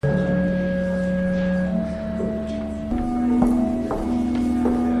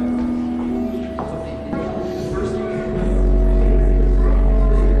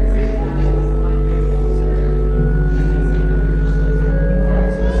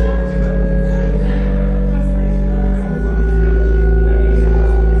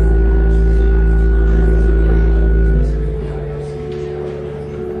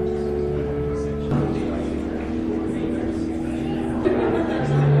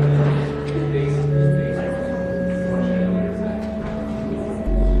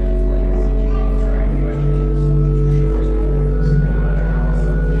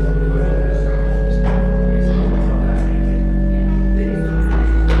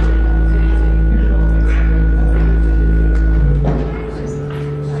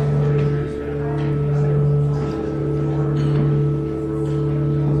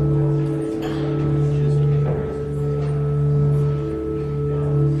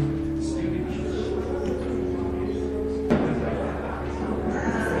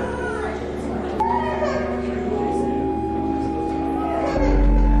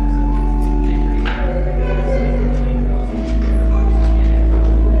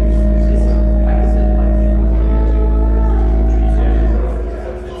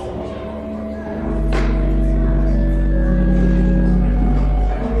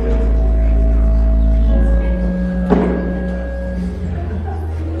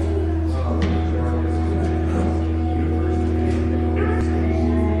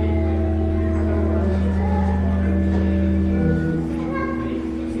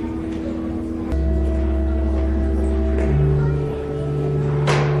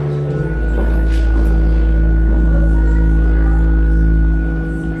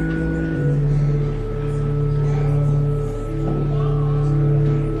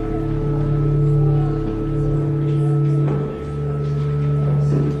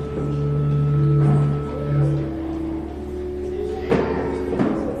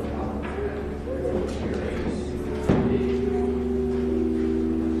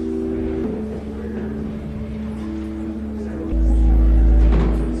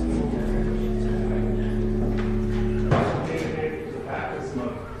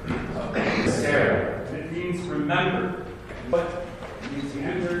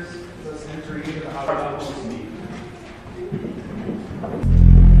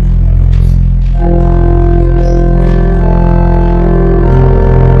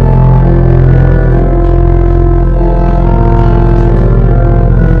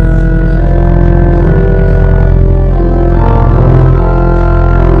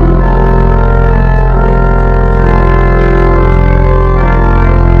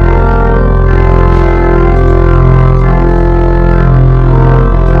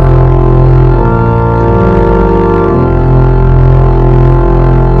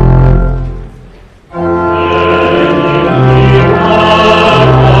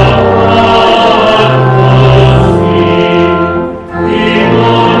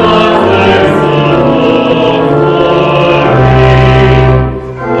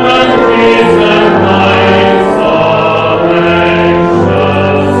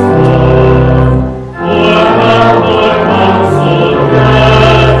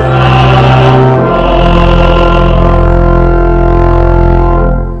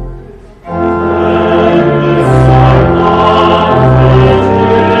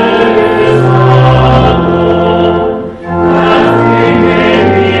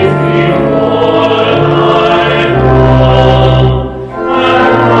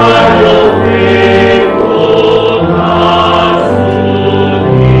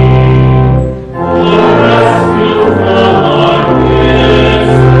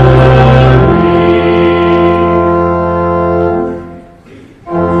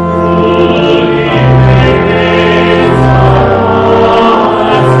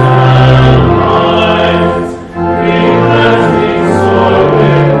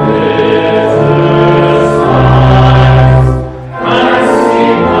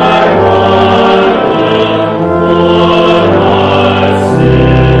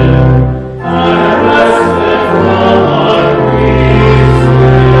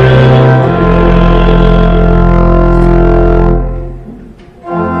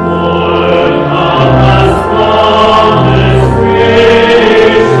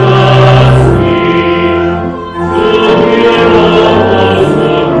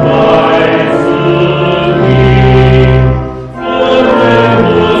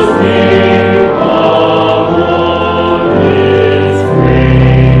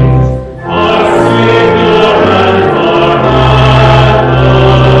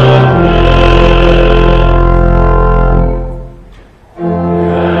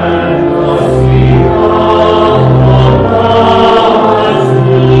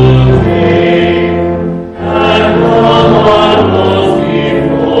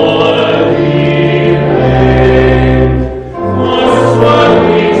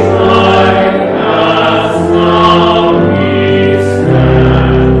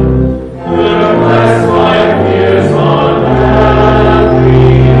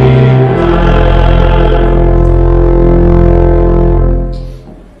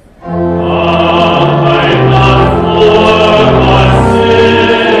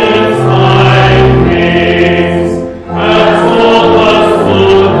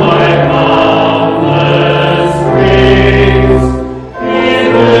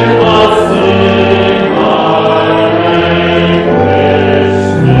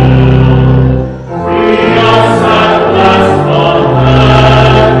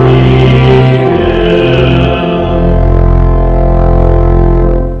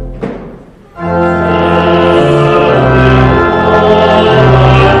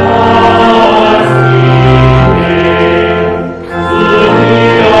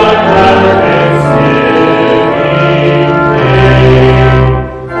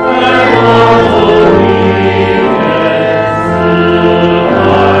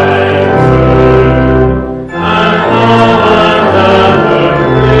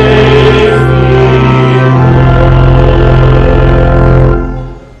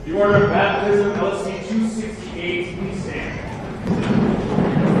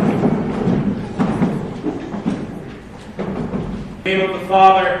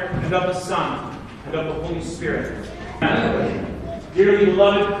the Son, and of the Holy Spirit. Amen. Dearly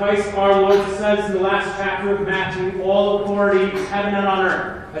beloved, Christ our Lord says in the last chapter of Matthew, all authority in heaven and on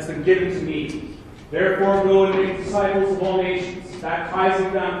earth has been given to me. Therefore go and make disciples of all nations,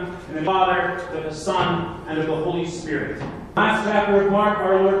 baptizing them in the Father, of the Son, and of the Holy Spirit. Last chapter of Mark,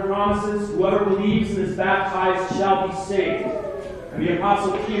 our Lord promises, whoever believes and is baptized shall be saved. And the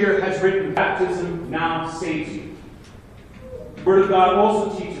Apostle Peter has written, baptism now saves you. The Word of God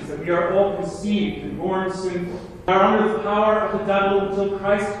also teaches that we are all conceived and born sinful. We are under the power of the devil until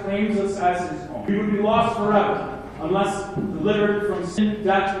Christ claims us as his own. We would be lost forever unless delivered from sin,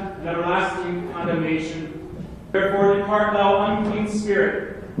 death, and everlasting condemnation. Therefore depart thou unclean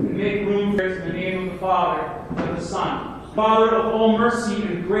spirit, and make room for it in the name of the Father, and of the Son. The Father of all mercy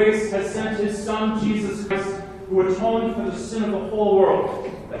and grace has sent his Son, Jesus Christ, who atoned for the sin of the whole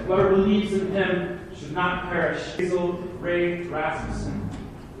world, that whoever believes in him should not perish. Hazel Ray Rasmussen,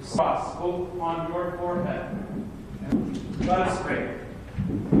 the cross spoke upon your forehead. Let us pray.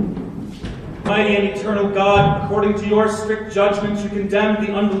 Mighty and eternal God, according to your strict judgment, you condemned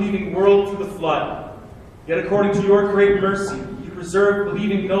the unbelieving world through the flood. Yet according to your great mercy, you preserved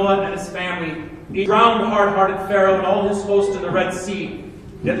believing Noah and his family, you drowned hard-hearted Pharaoh and all his host in the Red Sea,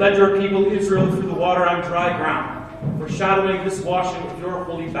 yet led your people Israel through the water on dry ground, foreshadowing this washing of your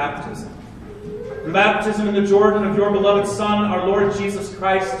holy baptism. Through baptism in the Jordan of your beloved Son, our Lord Jesus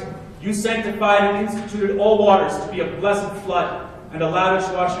Christ, you sanctified and instituted all waters to be a blessed flood and a lavish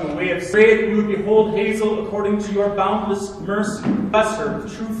washing away of sin. Pray that you would behold Hazel according to your boundless mercy. Bless her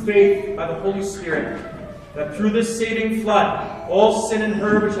with true faith by the Holy Spirit, that through this saving flood, all sin in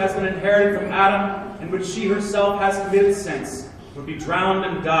her which has been inherited from Adam and which she herself has committed since, would be drowned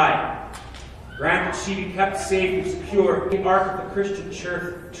and die. Grant that she be kept safe and secure in the ark of the Christian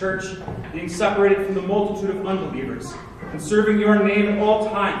church, being separated from the multitude of unbelievers, and serving your name at all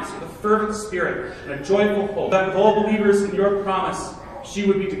times with a fervent spirit and a joyful hope, that with all believers in your promise, she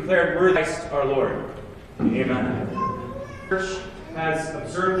would be declared worthy of Christ our Lord. Amen. The church has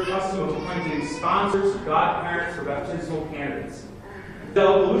observed the custom of appointing sponsors, godparents, or baptismal candidates. In the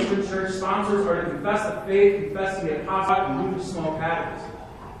Lutheran Church, sponsors are to confess the faith, confessing the apostolate, and Luther's small catechism.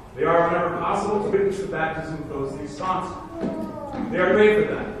 They are, whenever possible, to witness the baptism of those they sponsor. They are pray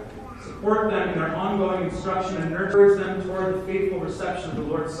for them, support them in their ongoing instruction, and nurture them toward the faithful reception of the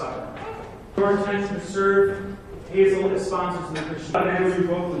Lord's Supper. Your intention to serve Hazel as sponsors in the Christian church. And you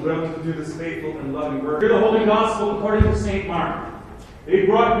both are willing to do this faithful and loving work. Hear the Holy Gospel according to St. Mark. They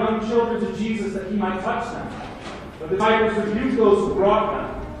brought young children to Jesus that he might touch them. But the disciples refused those who brought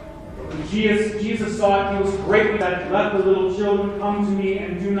them. When Jesus saw it, he was greatly that let the little children come to me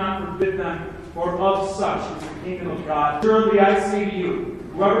and do not forbid them, for of such is the kingdom of God. Surely I say to you,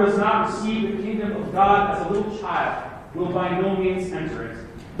 whoever does not receive the kingdom of God as a little child will by no means enter it.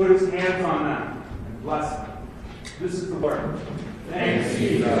 Put his hands on them and bless them. This is the word. Thanks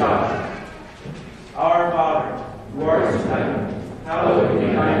be to God. Our Father, who art in heaven, hallowed be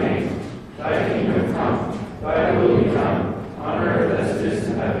thy name. Thy kingdom come, thy will be done, on earth as it is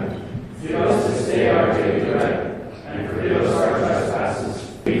in heaven. Give us this day our daily bread, and forgive us our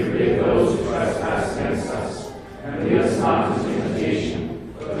trespasses. We forgive those who trespass against us. And lead us not into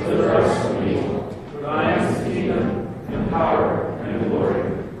temptation, but deliver us from evil. For thine is the kingdom, and the power, and the glory,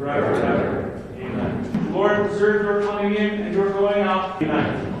 forever and ever. Amen. The Lord preserve your coming in and your going out.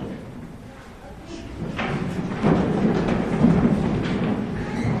 Amen.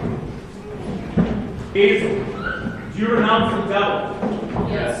 Hazel, do you renounce the devil?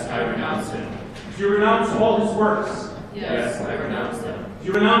 Yes, I renounce him. Do you renounce all his works? Yes, I renounce them. Do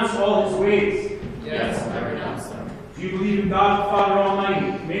you renounce all his ways? Yes, I renounce them. Do you believe in God the Father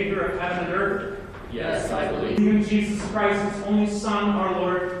Almighty, maker of heaven and earth? Yes, I believe. Do you believe in Jesus Christ, his only Son, our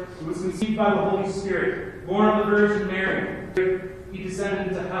Lord, who was conceived by the Holy Spirit, born of the Virgin Mary? He descended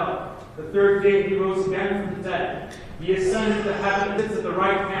into hell. The third day he rose again from the dead. He ascended to heaven and sits at the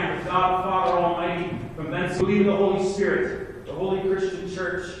right hand of God the Father Almighty. From thence you believe in the Holy Spirit, the holy Christian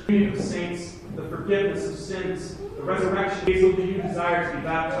church, the union of saints, the forgiveness of sins, the resurrection. Hazel, do you desire to be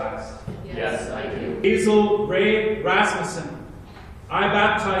baptized? Yes, I do. Hazel Ray Rasmussen, I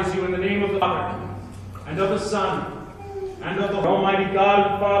baptize you in the name of the Father, and of the Son, and of the Almighty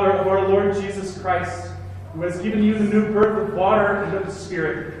God and Father of our Lord Jesus Christ, who has given you the new birth of water and of the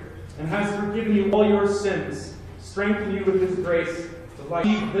Spirit, and has forgiven you all your sins, strengthen you with his grace, to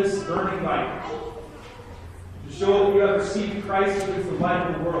light this burning light, to show that you have received Christ, who is the light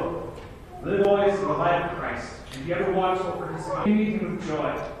of the world. Live always in the light of Christ, and be ever watchful for his coming. Meet him with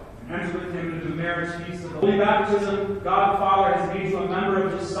joy, and enter with him into the marriage feast of the Holy Baptism. God the Father has made you a member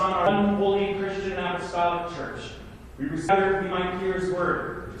of his Son, our unholy Christian apostolic church. We gather that we might hear his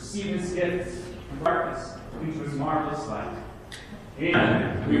word, receive his gifts from darkness into his marvelous light.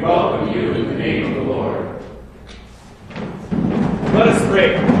 Amen. We welcome you in the name of the Lord. Let us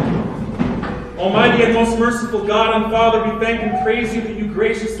pray. Almighty and most merciful God and Father, we thank and praise you that you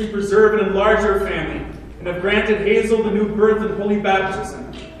graciously preserve and enlarge our family, and have granted Hazel the new birth and holy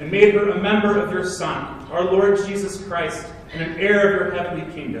baptism, and made her a member of your Son, our Lord Jesus Christ, and an heir of your heavenly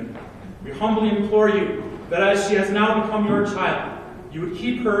kingdom. We humbly implore you that as she has now become your child, you would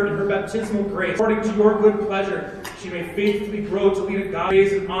keep her in her baptismal grace. According to your good pleasure, she may faithfully grow to lead a God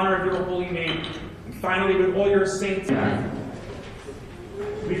praise and honor of your holy name. And finally, with all your saints,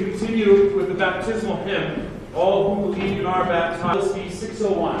 we continue with the baptismal hymn, All Who Believe in Are Baptized. LSB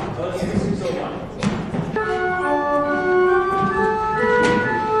 601. LSB 601.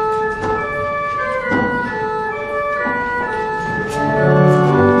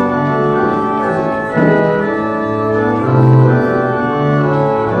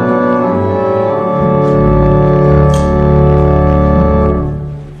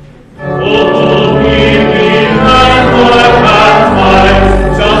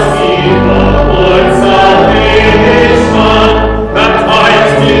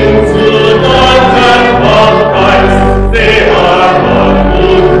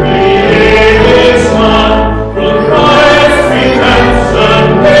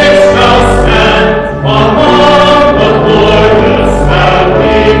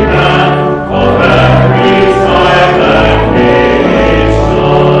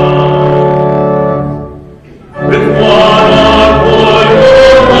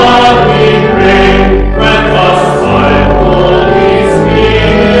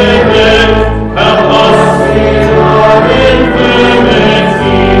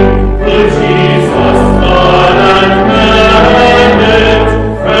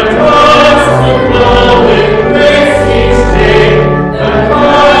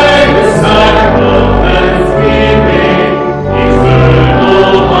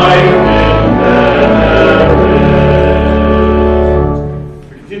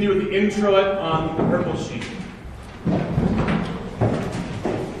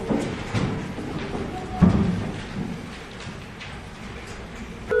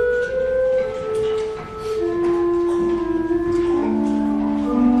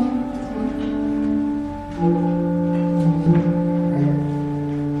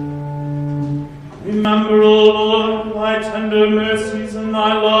 Remember, O Lord, thy tender mercies and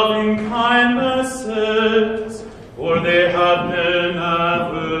thy loving kindnesses, for they have been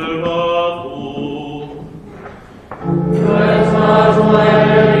ever of old. Let not my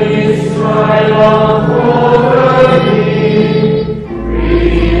enemies triumph over me.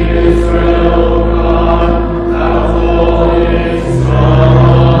 Redeem Israel, O God, out of all his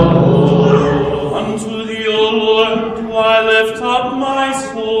trouble. Unto thee, O Lord, do I lift up my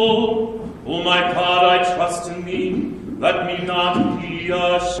soul. O my God, I trust in thee. Let me not be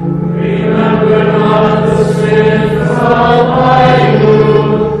ashamed. Remember not the sins of my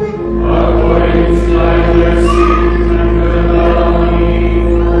youth, according to thy mercy, remember me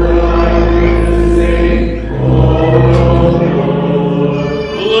for thy goodness' sake, O Lord.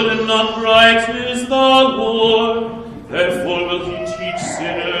 Good and upright is the Lord, therefore will he teach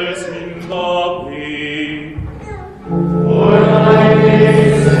sinners in the way. For thy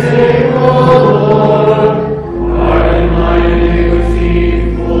name's sake, O Lord, pardon my iniquity,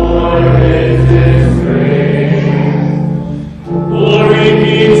 for his disgrace. Glory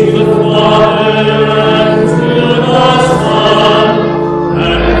be to the Father, and to the Son,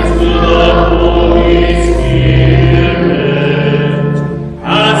 and to the Holy Spirit,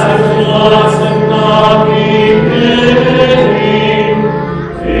 as it was in the beginning,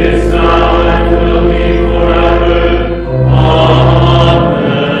 is now, and will be forever. Amen.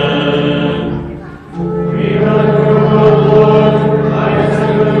 Remember, O Lord, thy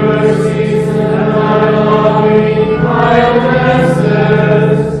tender mercies and thy loving kindnesses,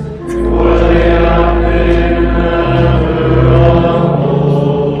 for they have been ever of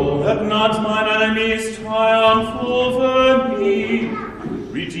old. Let not mine enemies triumph over me.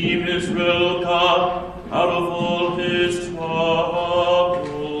 Redeem Israel, God, out of all his trouble.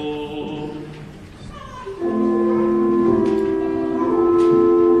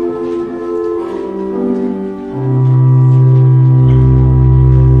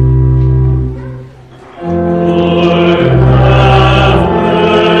 Lord, have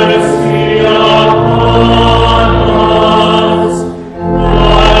mercy upon us.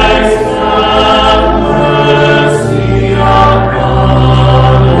 Christ, have mercy upon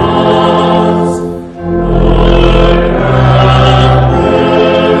us. Lord,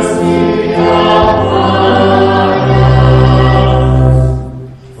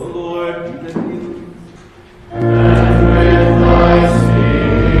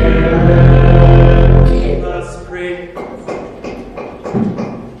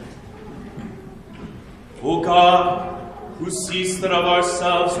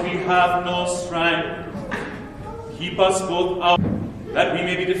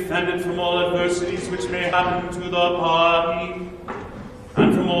 defended from all adversities which may happen to the body,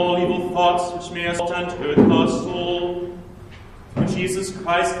 and from all evil thoughts which may assault and hurt the soul. Through Jesus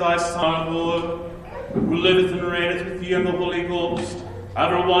Christ, thy Son, Lord, who liveth and reigneth with thee in the Holy Ghost,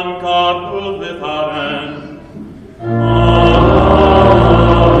 ever one God, world without end.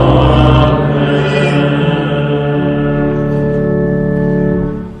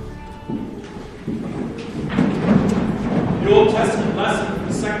 The Old Testament lesson for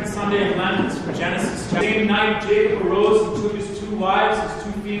the second Sunday of Lent is from Genesis. The same night Jacob arose and took his 2 wives,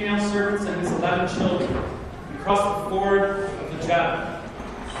 his 2 female servants, and his 11 children. He crossed the ford of the Jabbok.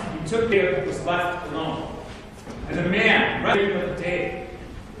 He took Jacob, who was left alone. And the man rested of the day.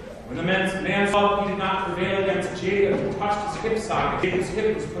 When the man saw that he did not prevail against Jacob, he touched his hip socket. Jacob's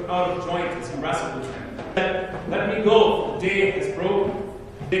hip was put out of joint as he wrestled with him. He said, "Let me go, for the day is broken."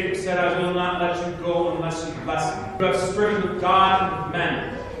 Jacob said, "I will not let you go unless you bless me. You have striven with God and with men,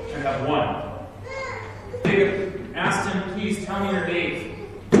 and have won." Jacob asked him, "Please tell me your name."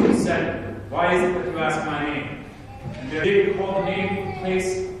 He said, "Why is it that you ask my name?" And Jacob called the name of the place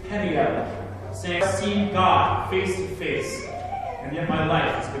Peniel, saying, "I have seen God face to face, and yet my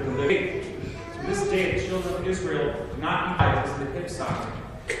life has been delivered." To this day, the children of Israel do not eat because of the hip socket,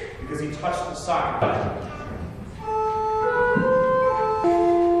 because he touched the socket.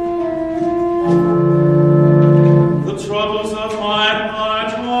 The troubles of my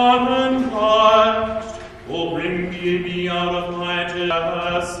heart are uncharged. Oh, bring me out of my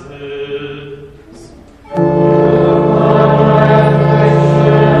distresses.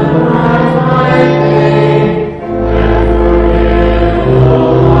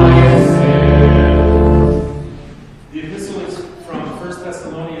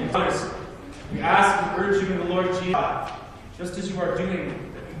 Just as you are doing,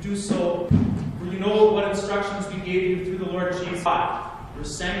 that you do so, for you know what instructions we gave you through the Lord Jesus, your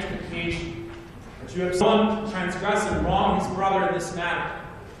sanctification, that you have someone transgress and wrong his brother in this matter.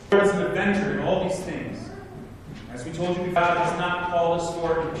 The Lord is an avenger in all these things. As we told you before, God does not call us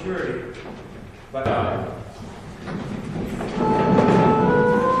for impurity, but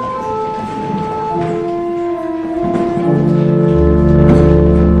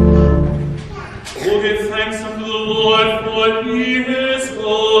Oh, give thanks unto the Lord, for he is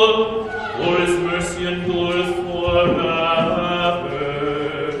good, for his mercy endureth forever.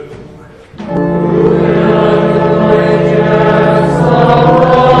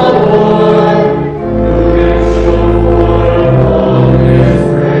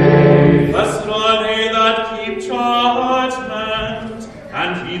 Blessed are they that keep judgment,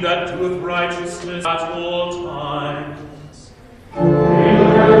 and he that doeth righteousness at all times.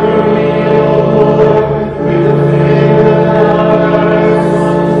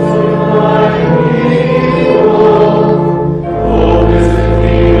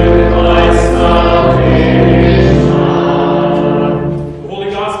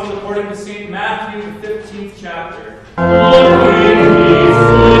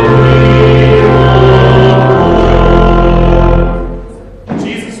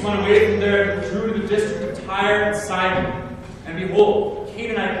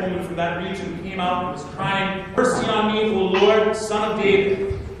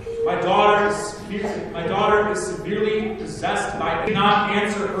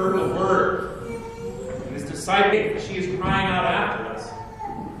 She is crying out after us.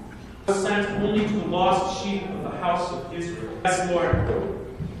 Sent only to the lost sheep of the house of Israel. Yes, Lord.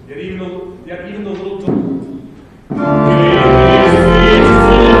 Yet even the little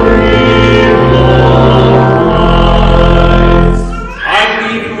I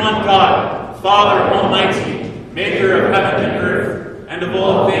believe in one God, Father Almighty, maker of heaven and earth, and of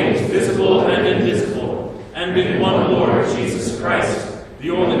all things visible and invisible, and in one Lord, Jesus Christ, the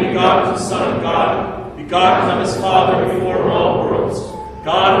only begotten Son of God, begotten of his Father before all worlds,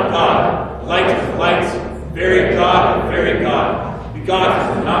 God of God, light of light, very God of very God,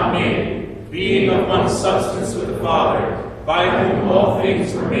 begotten, not made, being of one substance with the Father, by whom all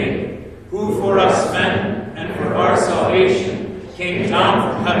things were made, who for us men and for our salvation came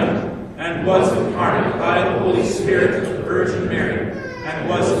down from heaven, and was incarnate by the Holy Spirit of the Virgin Mary, and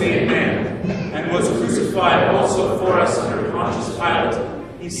was made man, and was crucified also for us under Pontius Pilate.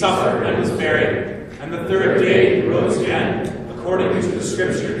 He suffered and was buried, and the third day he rose again, according to the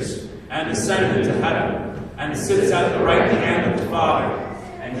Scriptures, and ascended into heaven, and sits at the right hand of the Father.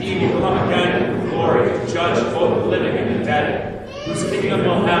 And he will come again in glory to judge both the living and the dead, whose kingdom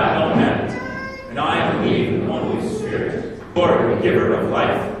will have no end. And I believe in the Holy Spirit, Lord, the giver of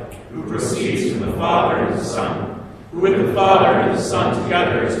life, who proceeds from the Father and the Son, who with the Father and the Son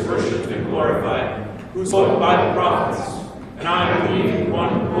together is worshipped and glorified, who spoke by the prophets. and I believe in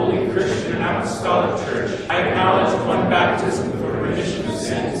one holy Christian and apostolic church. I acknowledge one baptism for the remission of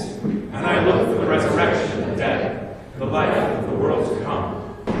sins, and I look for the resurrection of the dead, the life of the world to come.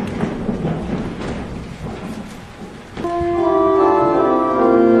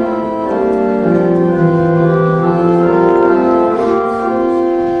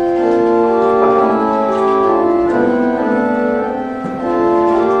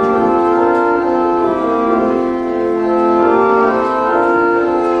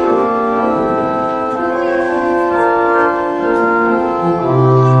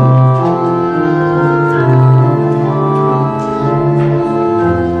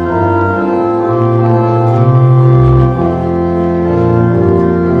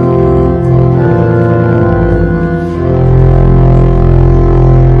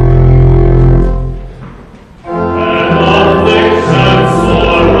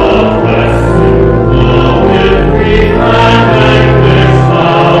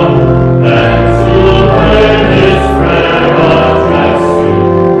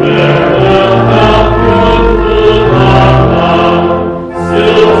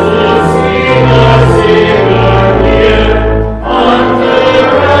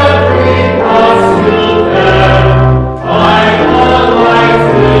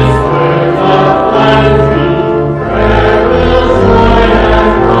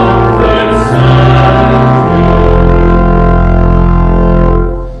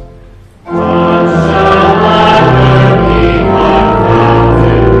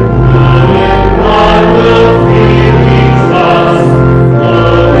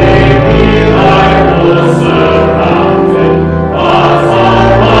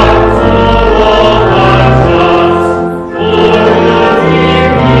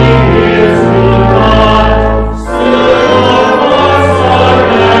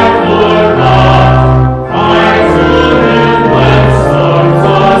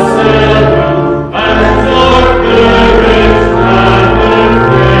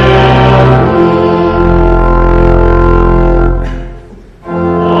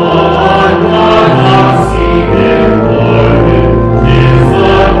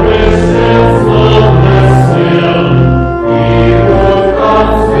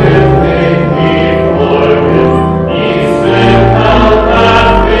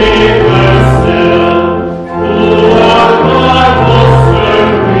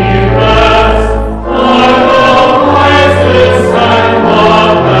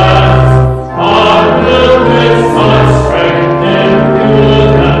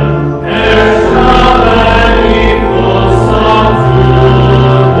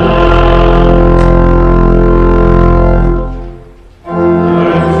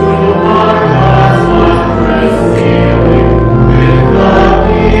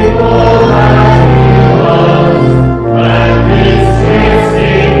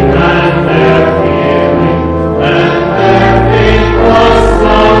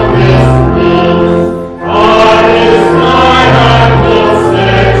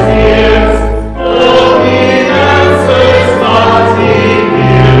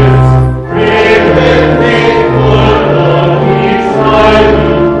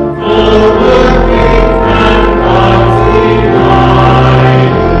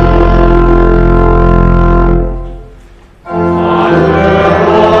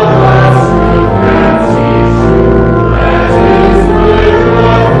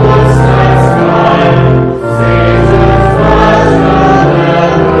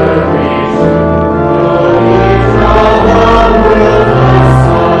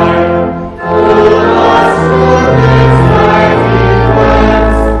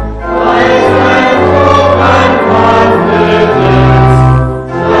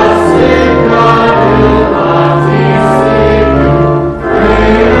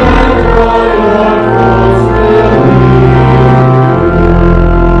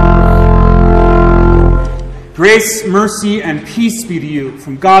 Grace, mercy, and peace be to you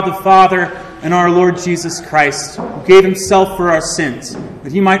from God the Father and our Lord Jesus Christ, who gave himself for our sins,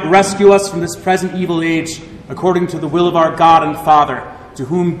 that he might rescue us from this present evil age, according to the will of our God and Father, to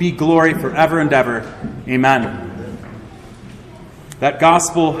whom be glory forever and ever. Amen. That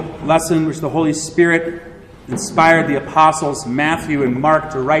gospel lesson which the Holy Spirit inspired the apostles Matthew and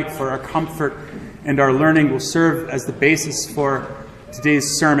Mark to write for our comfort and our learning will serve as the basis for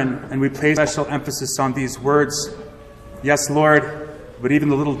today's sermon, and we place special emphasis on these words. Yes, Lord, but even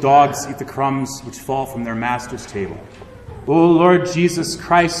the little dogs eat the crumbs which fall from their master's table. O Lord Jesus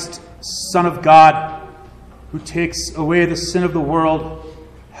Christ, Son of God, who takes away the sin of the world,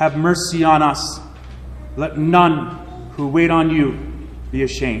 have mercy on us. Let none who wait on you be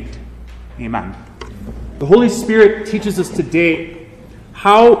ashamed. Amen. The Holy Spirit teaches us today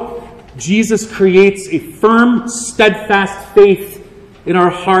how Jesus creates a firm, steadfast faith in our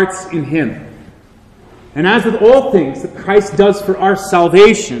hearts in Him. And as with all things that Christ does for our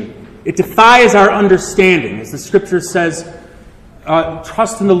salvation, it defies our understanding. As the Scripture says,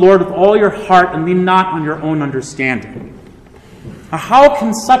 trust in the Lord with all your heart and lean not on your own understanding. Now, how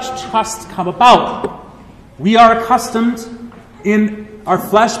can such trust come about? We are accustomed in our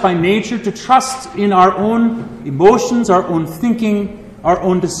flesh by nature to trust in our own emotions, our own thinking, our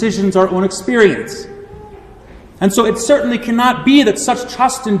own decisions, our own experience. And so it certainly cannot be that such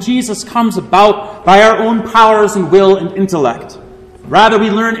trust in Jesus comes about by our own powers and will and intellect. Rather, we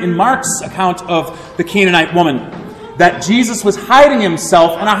learn in Mark's account of the Canaanite woman that Jesus was hiding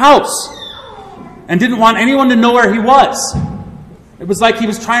himself in a house and didn't want anyone to know where he was. It was like he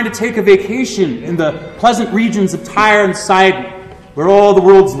was trying to take a vacation in the pleasant regions of Tyre and Sidon, where all the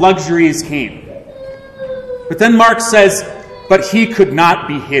world's luxuries came. But then Mark says, but he could not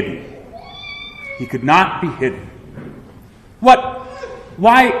be hidden. He could not be hidden.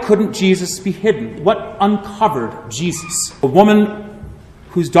 Why couldn't Jesus be hidden? What uncovered Jesus? A woman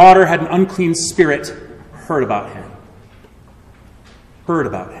whose daughter had an unclean spirit heard about him. Heard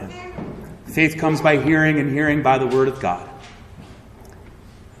about him. Faith comes by hearing, and hearing by the word of God.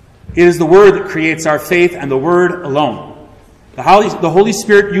 It is the word that creates our faith, and the word alone. The Holy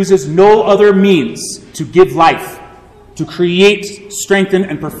Spirit uses no other means to give life, to create, strengthen,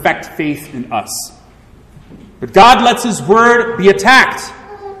 and perfect faith in us. But God lets His word be attacked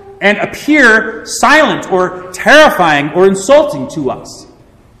and appear silent or terrifying or insulting to us.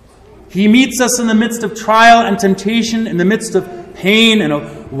 He meets us in the midst of trial and temptation, in the midst of pain and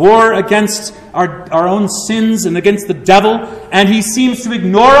a war against our own sins and against the devil, and He seems to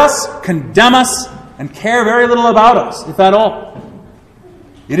ignore us, condemn us, and care very little about us, if at all.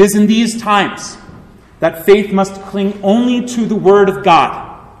 It is in these times that faith must cling only to the Word of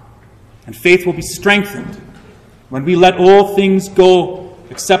God, and faith will be strengthened when we let all things go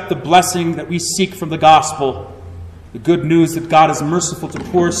except the blessing that we seek from the gospel, the good news that God is merciful to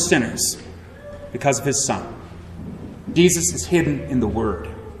poor sinners because of His Son. Jesus is hidden in the Word.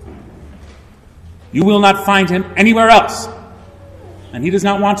 You will not find Him anywhere else, and He does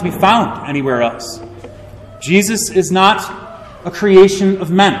not want to be found anywhere else. Jesus is not a creation of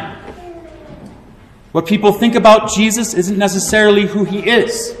men. What people think about Jesus isn't necessarily who He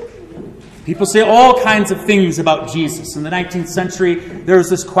is. People say all kinds of things about Jesus. In the 19th century, there was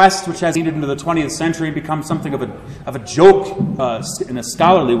this quest which has leaded into the 20th century and become something of a joke in a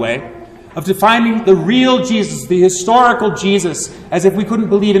scholarly way, of defining the real Jesus, the historical Jesus, as if we couldn't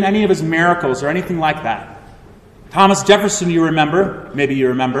believe in any of His miracles or anything like that. Thomas Jefferson, maybe you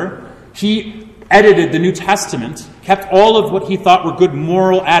remember, he edited the New Testament, kept all of what he thought were good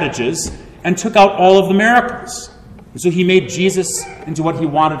moral adages, and took out all of the miracles. And so he made Jesus into what he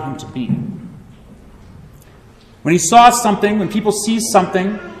wanted Him to be. When people see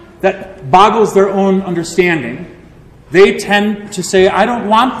something that boggles their own understanding, they tend to say, I don't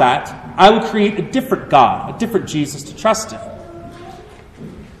want that. I will create a different God, a different Jesus to trust in.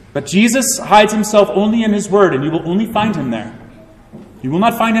 But Jesus hides Himself only in His Word, and you will only find Him there. You will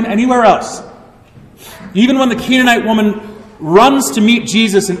not find Him anywhere else. Even when the Canaanite woman runs to meet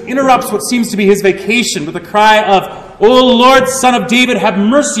Jesus and interrupts what seems to be his vacation with a cry of, O Lord, Son of David, have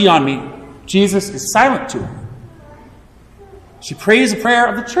mercy on me, Jesus is silent to her. She prays a prayer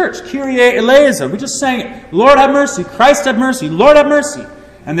of the church, Kyrie eleison. We just sang it. Lord have mercy, Christ have mercy, Lord have mercy.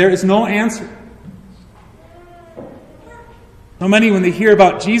 And there is no answer. So many, when they hear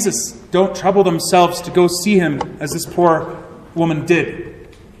about Jesus, don't trouble themselves to go see Him as this poor woman did.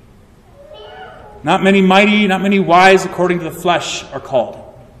 Not many mighty, not many wise according to the flesh are called.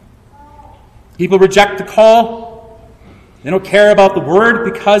 People reject the call. They don't care about the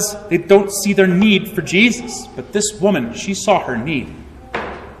word because they don't see their need for Jesus. But this woman, she saw her need.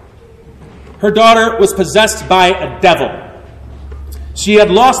 Her daughter was possessed by a devil. She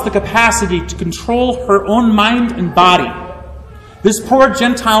had lost the capacity to control her own mind and body. This poor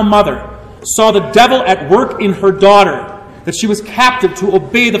Gentile mother saw the devil at work in her daughter, that she was captive to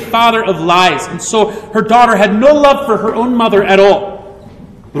obey the father of lies. And so her daughter had no love for her own mother at all,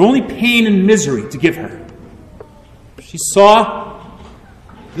 but only pain and misery to give her. She saw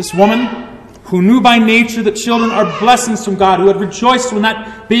this woman who knew by nature that children are blessings from God, who had rejoiced when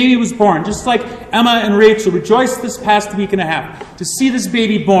that baby was born, just like Emma and Rachel rejoiced this past week and a half to see this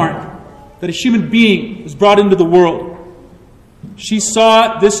baby born, that a human being was brought into the world. She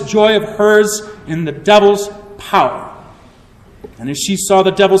saw this joy of hers in the devil's power. And as she saw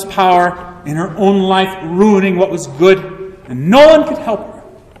the devil's power in her own life ruining what was good, and no one could help her,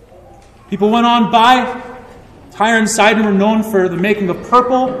 people went on by Tyre and Sidon were known for the making of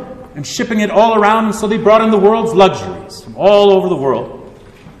purple and shipping it all around, and so they brought in the world's luxuries from all over the world.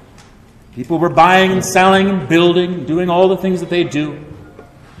 People were buying and selling and building and doing all the things that they do.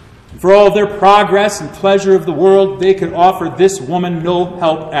 And for all of their progress and pleasure of the world, they could offer this woman no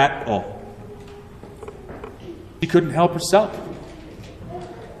help at all. She couldn't help herself.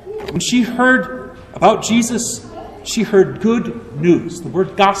 When she heard about Jesus, she heard good news. The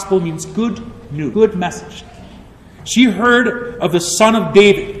word gospel means good news, good message. She heard of the Son of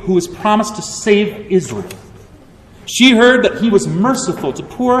David who was promised to save Israel. She heard that he was merciful to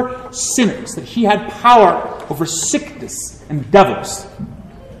poor sinners, that he had power over sickness and devils.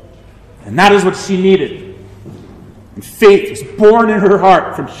 And that is what she needed. And faith was born in her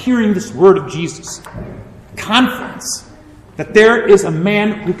heart from hearing this word of Jesus. Confidence that there is a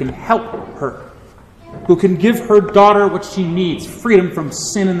man who can help her, who can give her daughter what she needs, freedom from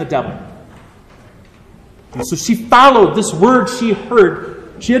sin and the devil. And so she followed this word she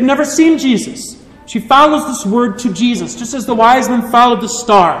heard. She had never seen Jesus. She follows this word to Jesus, just as the wise men followed the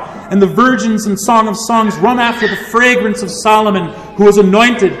star, and the virgins in Song of Songs run after the fragrance of Solomon, who was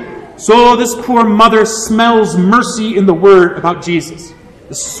anointed. So this poor mother smells mercy in the word about Jesus.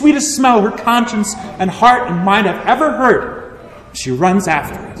 The sweetest smell her conscience and heart and mind have ever heard. She runs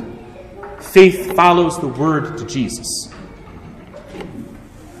after it. Faith follows the word to Jesus.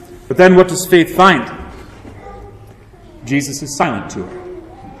 But then what does faith find? Jesus is silent to her.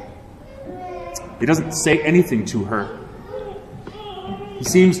 He doesn't say anything to her. He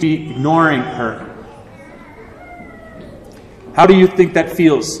seems to be ignoring her. How do you think that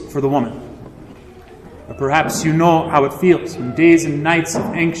feels for the woman? Or perhaps you know how it feels when days and nights of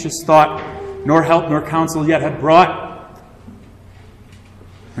anxious thought, nor help nor counsel yet have brought.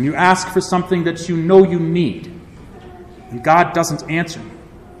 When you ask for something that you know you need, and God doesn't answer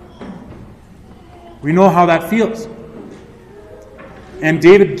you. We know how that feels. And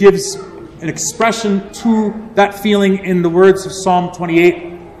David gives an expression to that feeling in the words of Psalm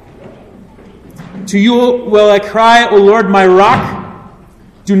 28. To you will I cry, O Lord, my rock.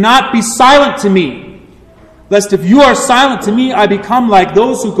 Do not be silent to me, lest if you are silent to me, I become like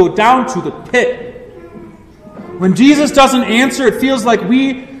those who go down to the pit. When Jesus doesn't answer, it feels like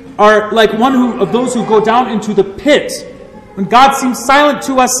we are like of those who go down into the pit. When God seems silent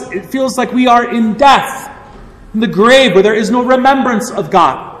to us, it feels like we are in death, in the grave where there is no remembrance of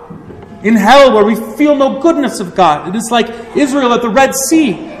God. In hell, where we feel no goodness of God. It is like Israel at the Red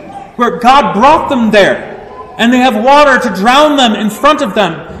Sea, where God brought them there, and they have water to drown them in front of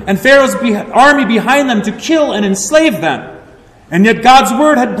them, and Pharaoh's army behind them to kill and enslave them. And yet God's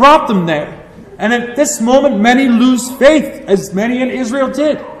word had brought them there. And at this moment, many lose faith, as many in Israel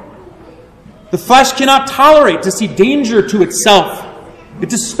did. The flesh cannot tolerate to see danger to itself. It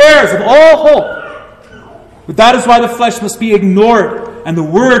despairs of all hope. But that is why the flesh must be ignored, and the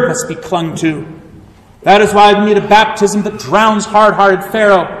word must be clung to. That is why we need a baptism that drowns hard-hearted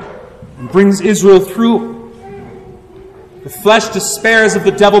Pharaoh and brings Israel through. The flesh despairs of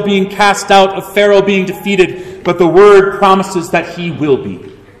the devil being cast out, of Pharaoh being defeated, but the word promises that he will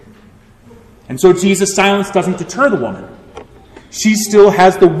be. And so Jesus' silence doesn't deter the woman. She still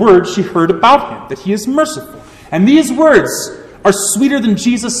has the word she heard about him, that he is merciful. And these words are sweeter than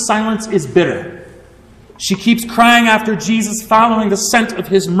Jesus' silence is bitter. She keeps crying after Jesus, following the scent of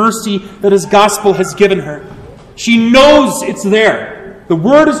his mercy that his gospel has given her. She knows it's there. The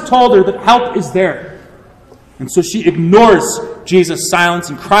word has told her that help is there. And so she ignores Jesus' silence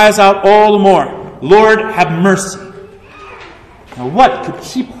and cries out all the more, Lord, have mercy. Now what could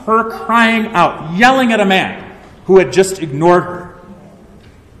keep her crying out, yelling at a man who had just ignored her?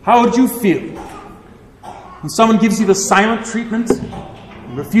 How would you feel when someone gives you the silent treatment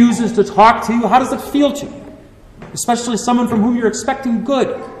and refuses to talk to you? How does it feel to you? Especially someone from whom you're expecting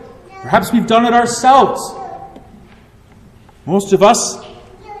good. Perhaps we've done it ourselves. Most of us,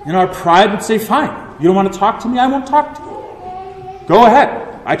 in our pride, would say, fine, you don't want to talk to me, I won't talk to you. Go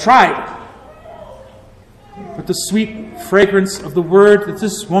ahead, I tried. But the sweet fragrance of the word that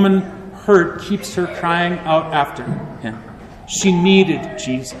this woman heard keeps her crying out after him. She needed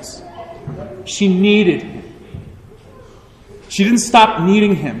Jesus. She needed him. She didn't stop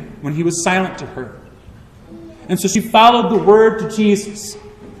needing him when he was silent to her. And so she followed the word to Jesus.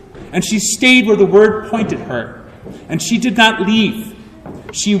 And she stayed where the word pointed her. And she did not leave.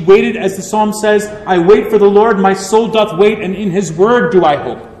 She waited, as the psalm says, I wait for the Lord, my soul doth wait, and in his word do I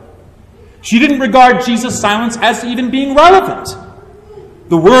hope. She didn't regard Jesus' silence as even being relevant.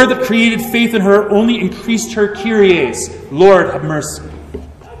 The word that created faith in her only increased her Kyries, Lord, have mercy.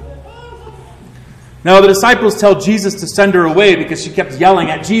 Now the disciples tell Jesus to send her away because she kept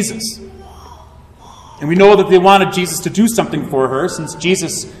yelling at Jesus. And we know that they wanted Jesus to do something for her, since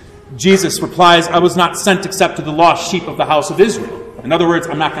Jesus replies, I was not sent except to the lost sheep of the house of Israel. In other words,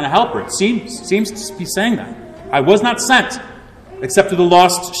 I'm not going to help her. It seems to be saying that. I was not sent except to the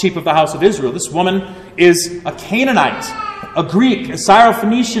lost sheep of the house of Israel. This woman is a Canaanite, a Greek, a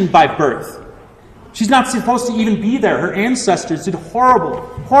Syrophoenician by birth. She's not supposed to even be there. Her ancestors did horrible,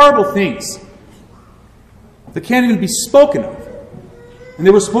 horrible things that can't even be spoken of. And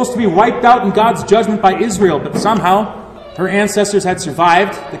they were supposed to be wiped out in God's judgment by Israel, but somehow her ancestors had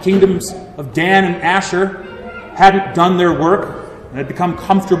survived. The kingdoms of Dan and Asher hadn't done their work and had become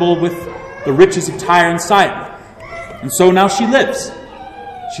comfortable with the riches of Tyre and Sidon. And so now she lives.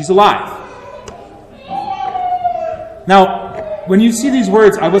 She's alive. Now, when you see these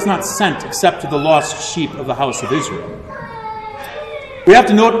words, I was not sent except to the lost sheep of the house of Israel, we have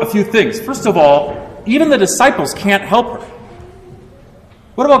to note a few things. First of all, even the disciples can't help her.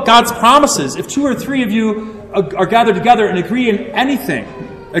 What about God's promises? If 2 or 3 of you are gathered together and agree in anything,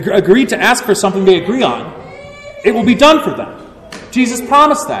 agree to ask for something they agree on, it will be done for them. Jesus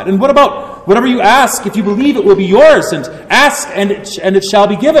promised that. And what about whatever you ask, if you believe it will be yours, and ask and it shall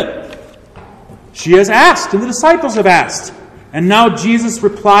be given? She has asked, and the disciples have asked. And now Jesus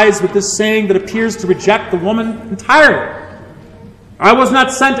replies with this saying that appears to reject the woman entirely. I was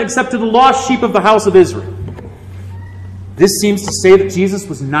not sent except to the lost sheep of the house of Israel. This seems to say that Jesus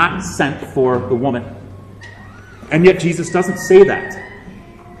was not sent for the woman. And yet Jesus doesn't say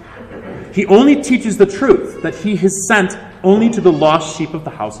that. He only teaches the truth, that he is sent only to the lost sheep of the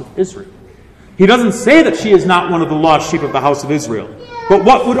house of Israel. He doesn't say that she is not one of the lost sheep of the house of Israel. But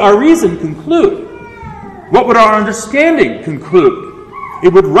what would our reason conclude? What would our understanding conclude?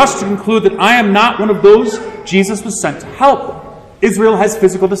 It would rush to conclude that I am not one of those Jesus was sent to help. Israel has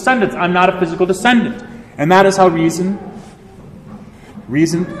physical descendants. I'm not a physical descendant. And that is how reason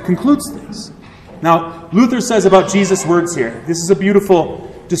concludes things. Now, Luther says about Jesus' words here, this is a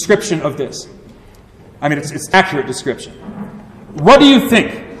beautiful description of this. I mean, it's an accurate description. What do you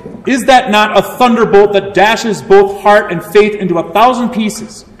think? Is that not a thunderbolt that dashes both heart and faith into 1,000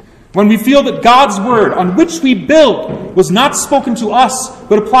 pieces? When we feel that God's word, on which we build, was not spoken to us,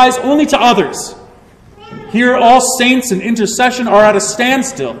 but applies only to others. Here all saints in intercession are at a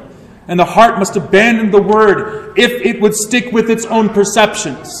standstill, and the heart must abandon the word if it would stick with its own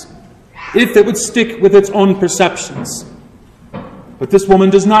perceptions. If it would stick with its own perceptions. But this woman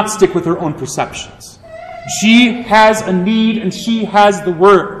does not stick with her own perceptions. She has a need, and she has the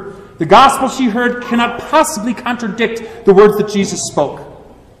word. The gospel she heard cannot possibly contradict the words that Jesus spoke.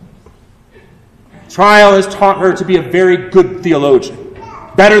 Trial has taught her to be a very good theologian,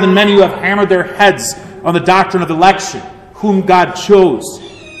 better than many who have hammered their heads on the doctrine of election, whom God chose.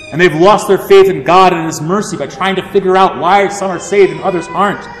 And they've lost their faith in God and His mercy by trying to figure out why some are saved and others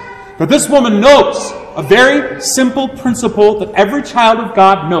aren't. But this woman knows a very simple principle that every child of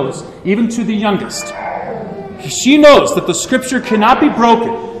God knows, even to the youngest. She knows that the Scripture cannot be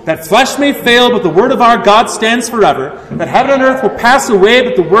broken, that flesh may fail, but the word of our God stands forever, that heaven and earth will pass away,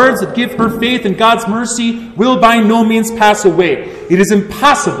 but the words that give her faith in God's mercy will by no means pass away. It is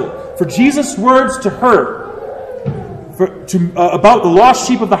impossible for Jesus' words to her about the lost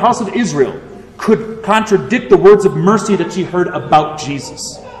sheep of the house of Israel could contradict the words of mercy that she heard about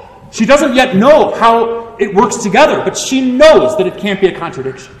Jesus. She doesn't yet know how it works together, but she knows that it can't be a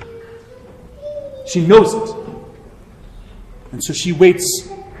contradiction. She knows it. And so she waits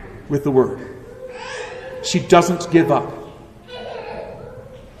with the word. She doesn't give up.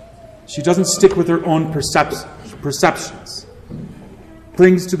 She doesn't stick with her own perceptions.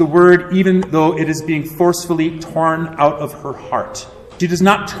 Clings to the word even though it is being forcefully torn out of her heart. She does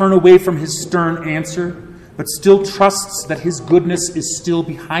not turn away from his stern answer, but still trusts that his goodness is still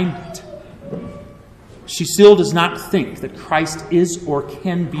behind it. She still does not think that Christ is or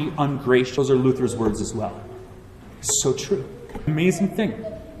can be ungracious. Those are Luther's words as well. It's so true. Amazing thing.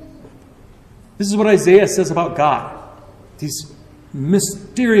 This is what Isaiah says about God. These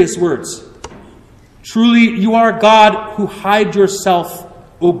mysterious words. Truly, you are God who hide yourself,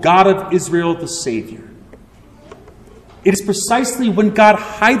 O God of Israel, the Savior. It is precisely when God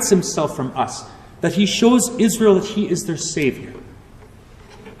hides himself from us that he shows Israel that he is their Savior.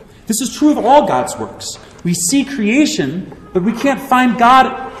 This is true of all God's works. We see creation, but we can't find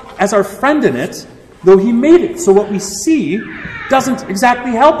God as our friend in it, though he made it. So what we see doesn't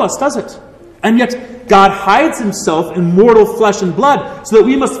exactly help us, does it? And yet God hides himself in mortal flesh and blood so that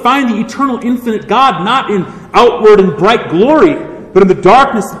we must find the eternal infinite God not in outward and bright glory, but in the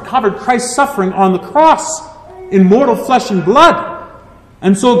darkness that covered Christ's suffering on the cross in mortal flesh and blood.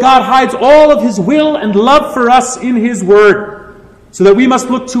 And so God hides all of his will and love for us in his word. so that we must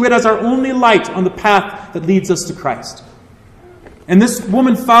look to it as our only light on the path that leads us to Christ. And this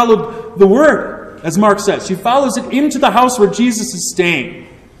woman followed the word, as Mark says. She follows it into the house where Jesus is staying,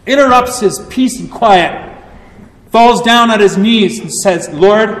 interrupts his peace and quiet, falls down at his knees and says,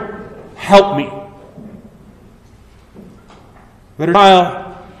 "Lord, help me." But her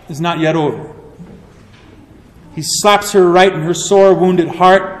trial is not yet over. He slaps her right in her sore, wounded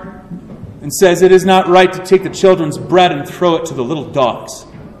heart and says, "It is not right to take the children's bread and throw it to the little dogs."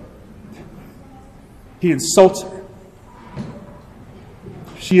 He insults her.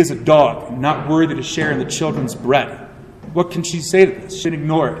 She is a dog, not worthy to share in the children's bread. What can she say to this? She's been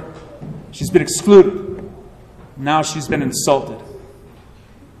ignored. She's been excluded. Now she's been insulted.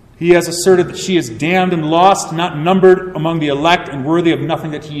 He has asserted that she is damned and lost, not numbered among the elect, and worthy of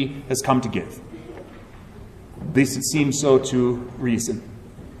nothing that he has come to give. At least it seems so to reason.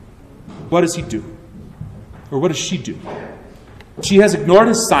 What does he do? Or what does she do? She has ignored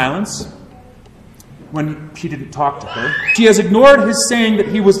his silence when he didn't talk to her. She has ignored his saying that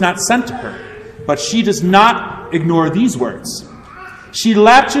he was not sent to her. But she does not ignore these words. She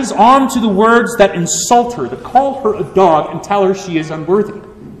latches on to the words that insult her, that call her a dog and tell her she is unworthy.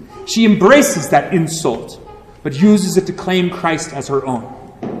 She embraces that insult, but uses it to claim Christ as her own.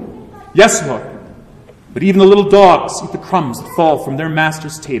 "Yes, Lord, but even the little dogs eat the crumbs that fall from their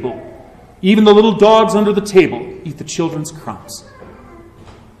master's table. Even the little dogs under the table eat the children's crumbs."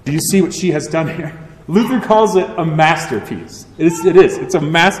 Do you see what she has done here? Luther calls it a masterpiece. It is. It's a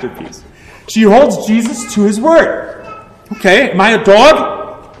masterpiece. She holds Jesus to his word. Okay, am I a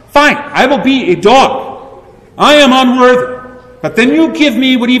dog? Fine, I will be a dog. I am unworthy. But then you give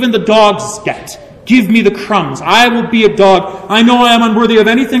me what even the dogs get. Give me the crumbs. I will be a dog. I know I am unworthy of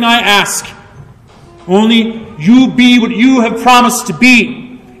anything I ask. Only you be what you have promised to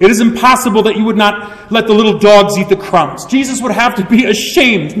be. It is impossible that you would not let the little dogs eat the crumbs. Jesus would have to be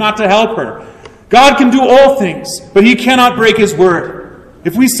ashamed not to help her. God can do all things, but he cannot break his word.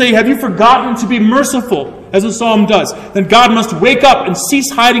 If we say, "Have you forgotten to be merciful," as the psalm does, then God must wake up and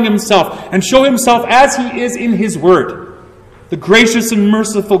cease hiding himself and show himself as he is in his word. The gracious and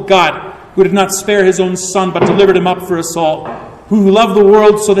merciful God, who did not spare his own Son, but delivered him up for us all, who loved the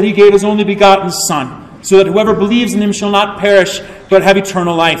world so that he gave his only begotten Son, so that whoever believes in him shall not perish, but have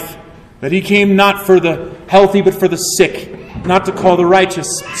eternal life. That he came not for the healthy, but for the sick, not to call the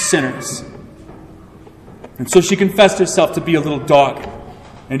righteous sinners. And so she confessed herself to be a little dog,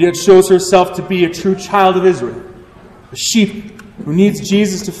 and yet shows herself to be a true child of Israel, a sheep who needs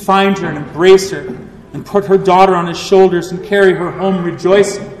Jesus to find her and embrace her and put her daughter on his shoulders and carry her home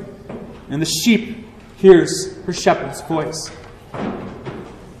rejoicing. And the sheep hears her shepherd's voice.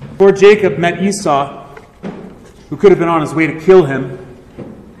 Before Jacob met Esau, who could have been on his way to kill him,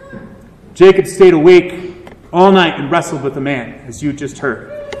 Jacob stayed awake all night and wrestled with the man, as you just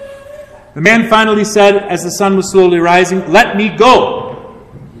heard. The man finally said, as the sun was slowly rising, "Let me go."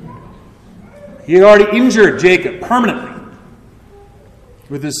 He had already injured Jacob permanently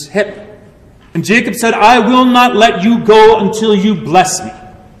with his hip. And Jacob said, "I will not let you go until you bless me."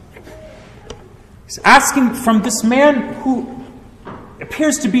 He's asking from this man who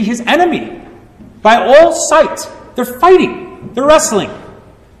appears to be his enemy by all sight. They're fighting. They're wrestling.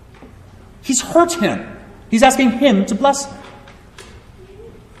 He's hurt him. He's asking him to bless him.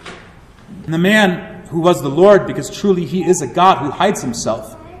 And the man who was the Lord, because truly he is a God who hides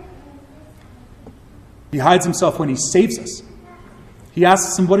himself. He hides himself when he saves us. He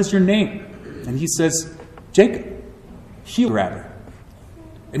asks him, "What is your name?" And he says, "Jacob." Heel grabber.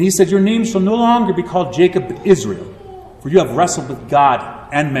 And he said, "Your name shall no longer be called Jacob, but Israel, for you have wrestled with God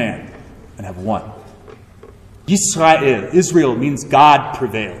and man and have won." Israel. Israel means God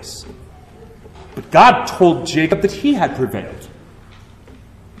prevails. But God told Jacob that he had prevailed.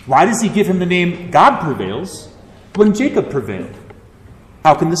 Why does he give him the name God prevails when Jacob prevailed?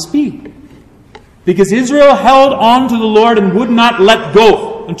 How can this be? Because Israel held on to the Lord and would not let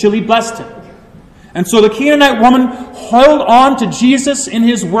go until he blessed him. And so the Canaanite woman held on to Jesus in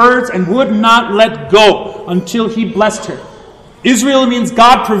his words and would not let go until he blessed her. Israel means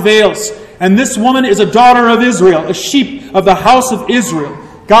God prevails. And this woman is a daughter of Israel, a sheep of the house of Israel.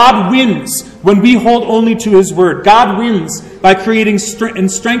 God wins when we hold only to his word. God wins by creating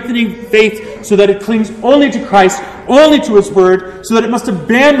and strengthening faith so that it clings only to Christ, only to his word, so that it must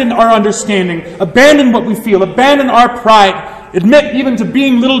abandon our understanding, abandon what we feel, abandon our pride, admit even to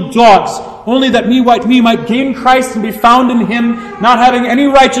being little dogs, only that we might gain Christ and be found in him, not having any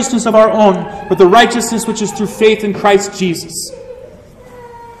righteousness of our own, but the righteousness which is through faith in Christ Jesus.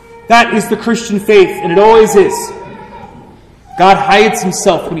 That is the Christian faith, and it always is. God hides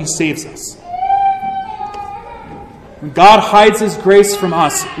himself when he saves us. When God hides his grace from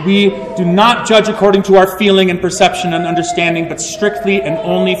us, we do not judge according to our feeling and perception and understanding, but strictly and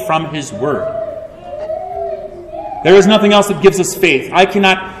only from his word. There is nothing else that gives us faith. I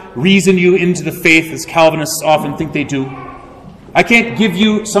cannot reason you into the faith as Calvinists often think they do. I can't give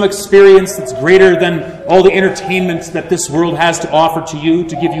you some experience that's greater than all the entertainment that this world has to offer to you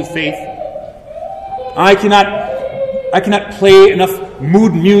to give you faith. I cannot play enough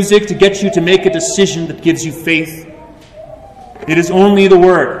mood music to get you to make a decision that gives you faith. It is only the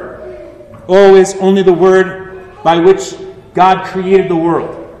Word, always only the Word by which God created the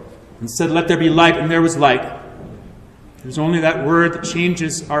world and said, "Let there be light," and there was light. It is only that Word that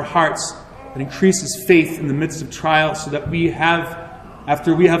changes our hearts, that increases faith in the midst of trial, so that we have,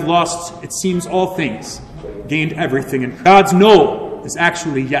 after we have lost, it seems, all things, gained everything. And God's no is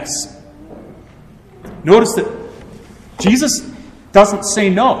actually yes. Notice that Jesus doesn't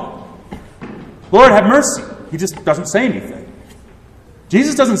say no. Lord, have mercy. He just doesn't say anything.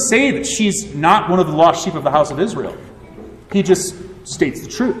 Jesus doesn't say that she's not one of the lost sheep of the house of Israel. He just states the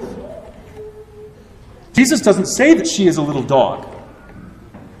truth. Jesus doesn't say that she is a little dog.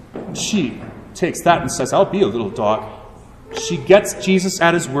 She takes that and says, "I'll be a little dog." She gets Jesus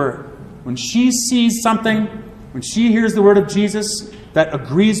at his word. When she sees something, when she hears the word of Jesus that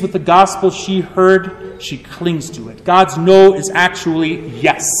agrees with the gospel she heard, she clings to it. God's no is actually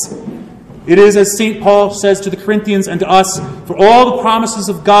yes. It is, as St. Paul says to the Corinthians and to us, "For all the promises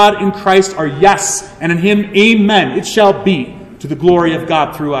of God in Christ are yes, and in him amen. It shall be, to the glory of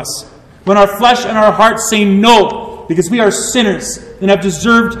God through us." When our flesh and our hearts say no, because we are sinners and have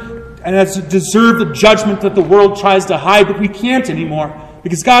deserved the judgment that the world tries to hide, but we can't anymore,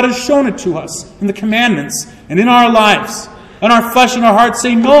 because God has shown it to us in the commandments and in our lives. And our flesh and our hearts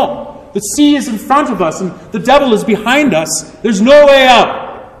say no. The sea is in front of us and the devil is behind us. There's no way out.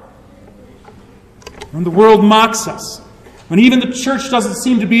 When the world mocks us, when even the church doesn't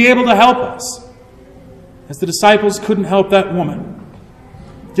seem to be able to help us, as the disciples couldn't help that woman.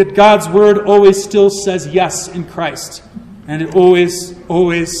 Yet God's word always still says yes in Christ, and it always,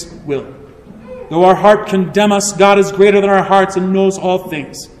 always will. Though our heart condemn us, God is greater than our hearts and knows all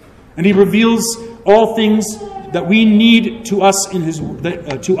things. And he reveals all things that we need to us in his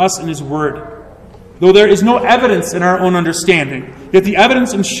word. Though there is no evidence in our own understanding, yet the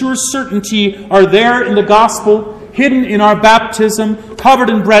evidence and sure certainty are there in the gospel, hidden in our baptism, covered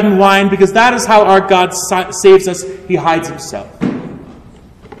in bread and wine, because that is how our God saves us. He hides himself.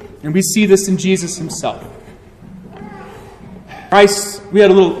 And we see this in Jesus himself. Christ, we had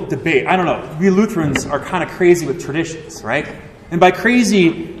a little debate. I don't know. We Lutherans are kind of crazy with traditions, right? And by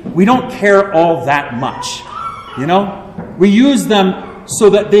crazy, we don't care all that much. You know? We use them so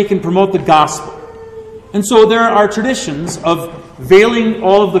that they can promote the gospel. And so there are traditions of veiling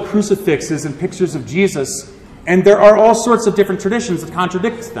all of the crucifixes and pictures of Jesus, and there are all sorts of different traditions that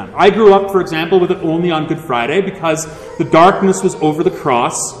contradict them. I grew up, for example, with it only on Good Friday because the darkness was over the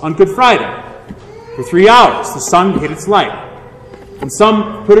cross on Good Friday. For 3 hours, the sun hid its light. And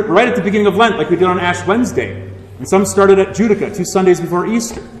some put it right at the beginning of Lent, like we did on Ash Wednesday. And some started at Judica, 2 Sundays before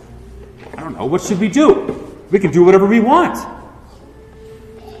Easter. I don't know, what should we do? We can do whatever we want.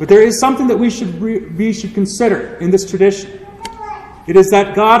 But there is something that we should consider in this tradition. It is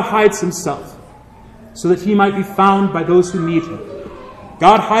that God hides himself so that he might be found by those who need him.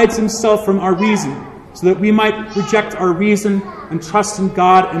 God hides himself from our reason so that we might reject our reason and trust in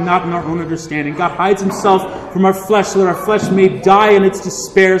God and not in our own understanding. God hides himself from our flesh so that our flesh may die in its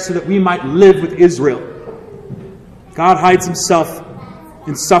despair so that we might live with Israel. God hides himself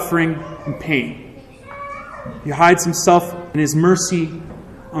in suffering and pain. He hides himself in his mercy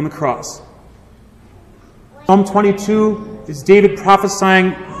on the cross. Psalm 22 is David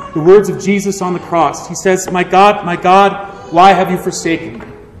prophesying the words of Jesus on the cross. He says, my God, why have you forsaken me?"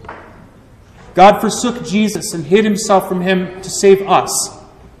 God forsook Jesus and hid himself from him to save us.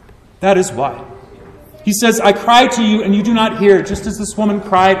 That is why. He says, "I cry to you and you do not hear," just as this woman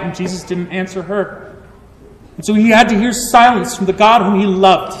cried and Jesus didn't answer her. And so he had to hear silence from the God whom he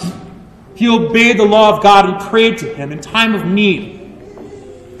loved. He obeyed the law of God and prayed to him in time of need.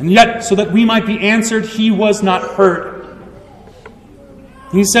 And yet, so that we might be answered, he was not heard.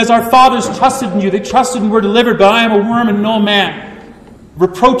 And he says, "Our fathers trusted in you. They trusted and were delivered, but I am a worm and no man,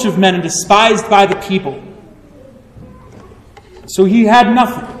 reproach of men and despised by the people." So he had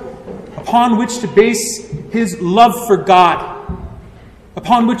nothing upon which to base his love for God,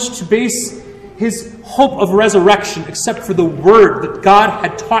 upon which to base his hope of resurrection, except for the word that God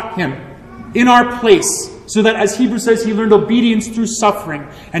had taught him in our place, so that, as Hebrews says, he learned obedience through suffering,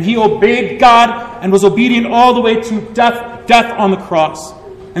 and he obeyed God and was obedient all the way to death on the cross.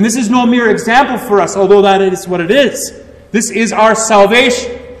 And this is no mere example for us, although that is what it is. This is our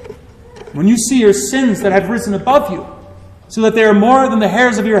salvation. When you see your sins that have risen above you, so that they are more than the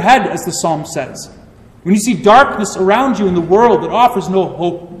hairs of your head, as the psalm says. When you see darkness around you in the world that offers no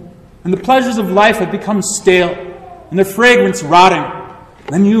hope, and the pleasures of life have become stale, and their fragrance rotting,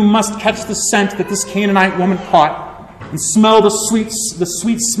 then you must catch the scent that this Canaanite woman caught, and smell the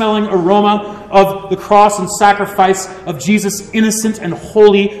sweet-smelling aroma of the cross and sacrifice of Jesus' innocent and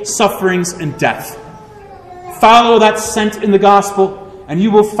holy sufferings and death. Follow that scent in the gospel, and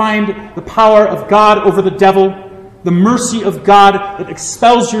you will find the power of God over the devil, the mercy of God that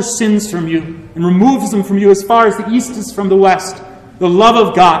expels your sins from you and removes them from you as far as the east is from the west, the love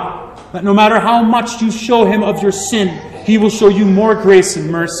of God, that no matter how much you show him of your sin, he will show you more grace and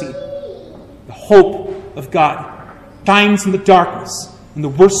mercy. The hope of God shines in the darkness and the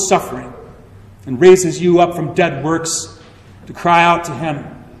worst suffering and raises you up from dead works to cry out to him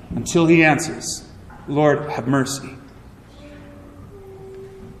until he answers, Lord, have mercy.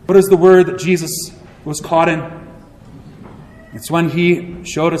 What is the word that Jesus was caught in? It's when he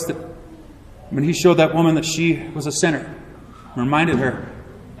showed us that, when he showed that woman that she was a sinner, reminded her.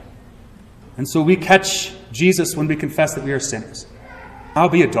 And so we catch Jesus when we confess that we are sinners. I'll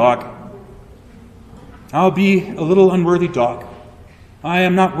be a dog. I'll be a little unworthy dog. I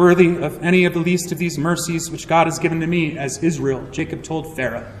am not worthy of any of the least of these mercies which God has given to me, as Israel, Jacob told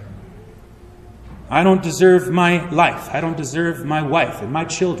Pharaoh. I don't deserve my life. I don't deserve my wife and my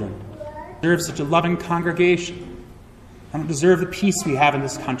children. I don't deserve such a loving congregation. I don't deserve the peace we have in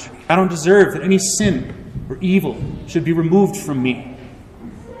this country. I don't deserve that any sin or evil should be removed from me.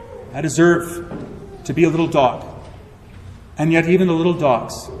 I deserve to be a little dog. And yet even the little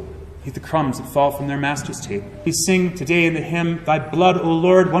dogs eat the crumbs that fall from their master's table. We sing today in the hymn, Thy blood, O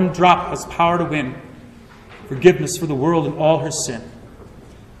Lord, one drop has power to win forgiveness for the world and all her sin.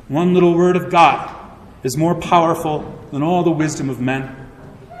 One little word of God is more powerful than all the wisdom of men.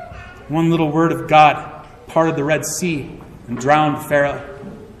 One little word of God parted the Red Sea and drowned Pharaoh.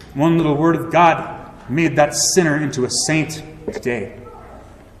 One little word of God made that sinner into a saint today.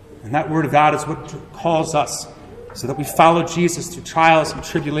 And that word of God is what calls us, so that we follow Jesus through trials and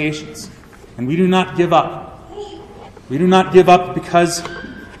tribulations. And we do not give up. We do not give up because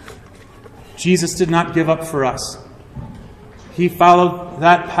Jesus did not give up for us. He followed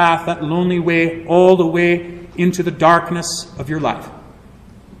that path, that lonely way, all the way into the darkness of your life.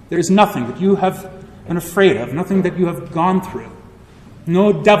 There is nothing that you have been afraid of, nothing that you have gone through.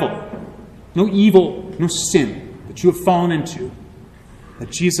 No devil, no evil, no sin that you have fallen into, that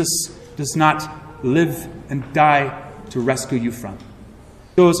Jesus does not live and die to rescue you from.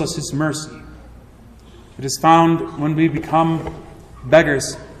 He shows us his mercy. It is found when we become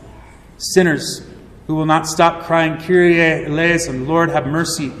beggars, sinners, who will not stop crying, Kyrie eleison, Lord have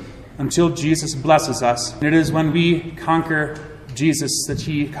mercy, until Jesus blesses us. And it is when we conquer Jesus that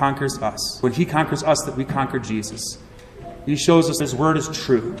he conquers us. When he conquers us that we conquer Jesus. He shows us his word is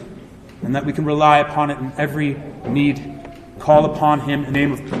true, and that we can rely upon it in every need. Call upon him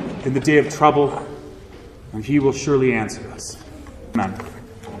in the day of trouble, and he will surely answer us. Amen.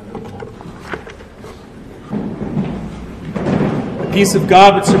 The peace of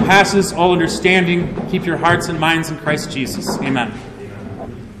God which surpasses all understanding, keep your hearts and minds in Christ Jesus. Amen.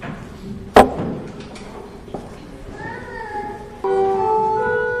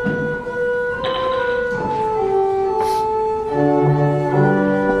 Thank you.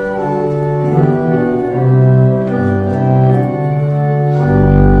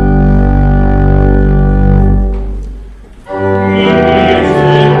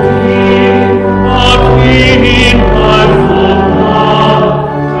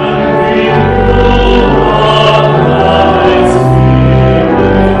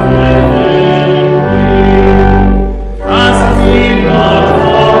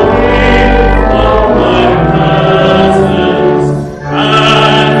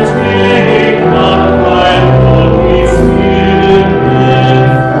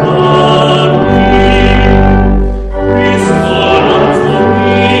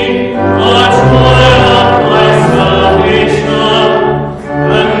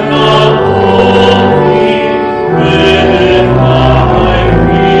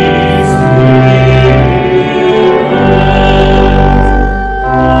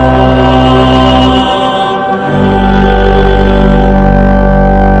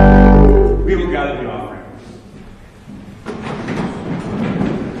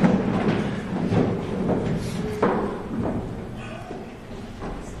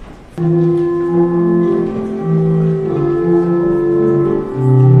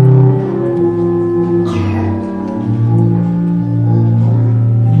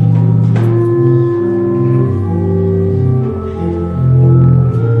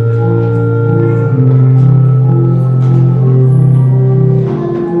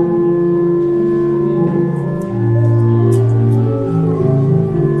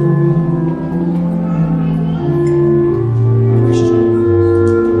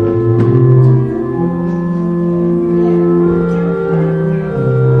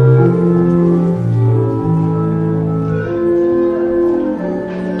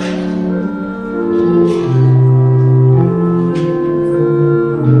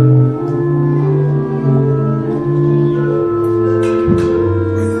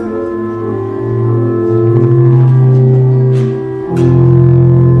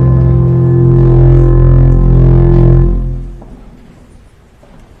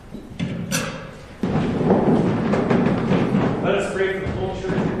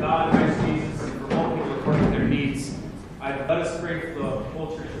 Let us pray for the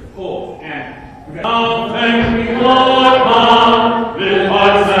whole church of Cole. And now thank we, Lord God, with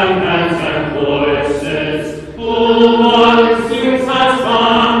hearts and hands and voices, who one sings as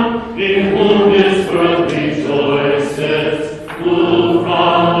one, in whom this world rejoices, who from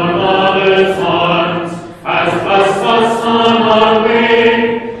our mother's arms has blessed us on our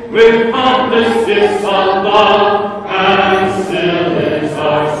way, with countless gifts of love, and still is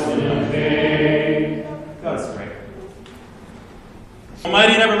ours today. let us pray.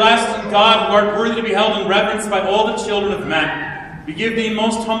 Almighty and everlasting God, who art worthy to be held in reverence by all the children of men, we give thee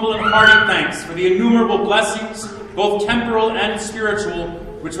most humble and hearty thanks for the innumerable blessings, both temporal and spiritual,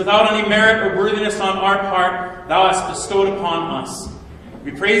 which without any merit or worthiness on our part thou hast bestowed upon us.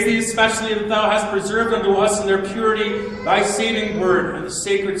 We praise thee especially that thou hast preserved unto us in their purity thy saving word and the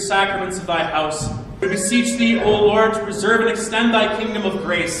sacred sacraments of thy house. We beseech thee, O Lord, to preserve and extend thy kingdom of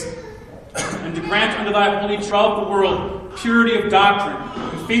grace, and to grant unto thy holy church throughout the world purity of doctrine,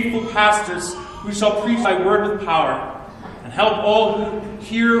 and faithful pastors who shall preach thy word with power, and help all who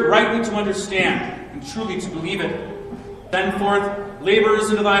hear rightly to understand, and truly to believe it. Send forth laborers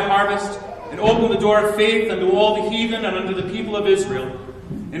into thy harvest, and open the door of faith unto all the heathen and unto the people of Israel.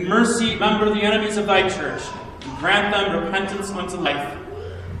 In mercy remember the enemies of thy church, and grant them repentance unto life.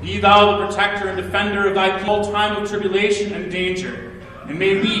 Be thou the protector and defender of thy people in time of tribulation and danger, and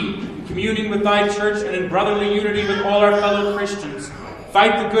may we, communing with thy church and in brotherly unity with all our fellow Christians,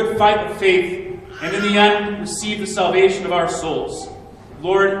 fight the good fight of faith, and in the end receive the salvation of our souls.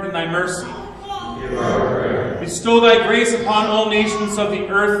 Lord, in thy mercy, bestow thy grace upon all nations of the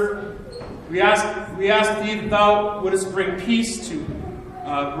earth. We ask thee that thou wouldest bring peace to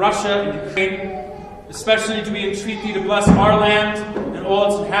Russia and Ukraine. Especially do we entreat thee to bless our land and all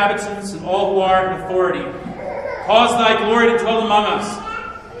its inhabitants and all who are in authority. Cause thy glory to dwell among us,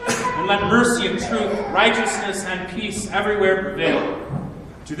 and let mercy and truth, righteousness and peace everywhere prevail.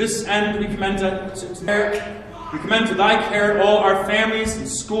 To this end we commend to thy care all our families and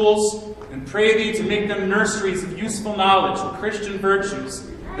schools, and pray thee to make them nurseries of useful knowledge and Christian virtues,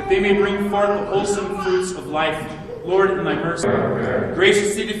 that they may bring forth the wholesome fruits of life. Lord, in thy mercy,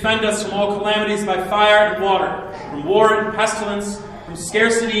 graciously defend us from all calamities by fire and water, from war and pestilence, from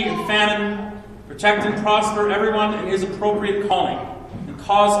scarcity and famine. Protect and prosper everyone in his appropriate calling, and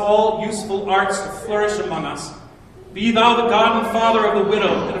cause all useful arts to flourish among us. Be thou the God and Father of the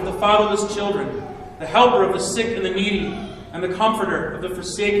widow and of the fatherless children, the helper of the sick and the needy, and the comforter of the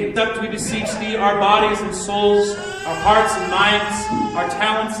forsaken. Accept, we beseech thee, our bodies and souls, our hearts and minds, our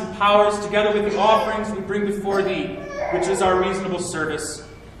talents and powers, together with the offerings we bring before thee, which is our reasonable service.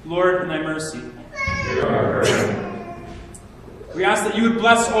 Lord, in thy mercy. We ask that you would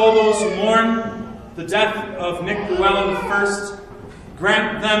bless all those who mourn the death of Nick Llewellyn I.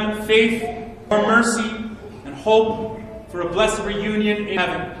 Grant them faith, or mercy, and hope for a blessed reunion in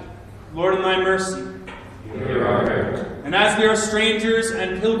heaven. Lord, in thy mercy. And as we are strangers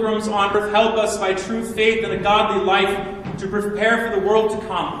and pilgrims on earth, help us by true faith and a godly life to prepare for the world to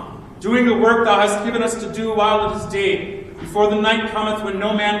come, doing the work thou hast given us to do while it is day, before the night cometh when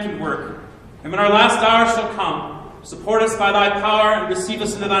no man can work. And when our last hour shall come, support us by thy power and receive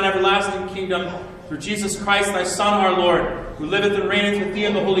us into thine everlasting kingdom, through Jesus Christ, thy Son, our Lord, who liveth and reigneth with thee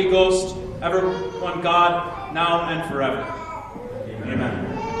in the Holy Ghost, ever one God, now and forever. Amen.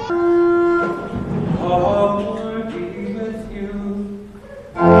 Lord be with you.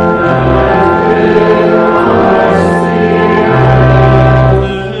 Lift up your hearts.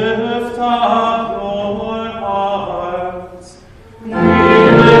 We lift up our hearts to the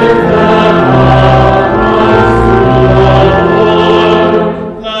Lord.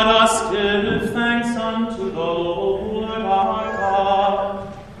 Let us give thanks unto the Lord our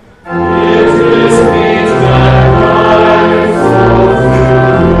God. It is meet that Christ so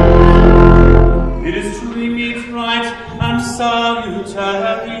it is truly meet, right, and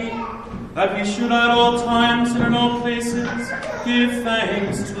salutary, that we should at all times and in all places give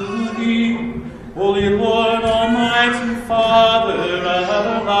thanks to thee, Holy Lord, Almighty Father,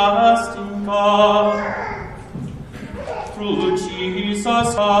 everlasting God. Through Jesus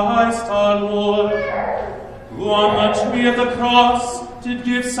Christ our Lord, who on the tree of the cross did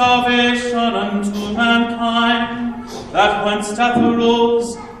give salvation unto mankind, that whence death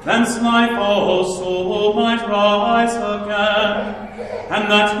arose, thence life also might rise again,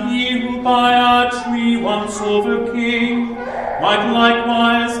 and that he who by a tree once overcame, might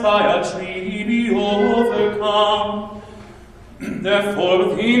likewise by a tree be overcome. Therefore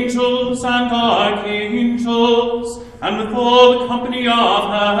with angels and archangels, and with all the company of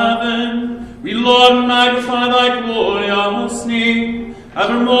heaven, we laud and magnify thy glorious name,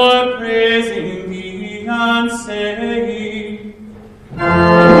 evermore praising thee. looking and saying,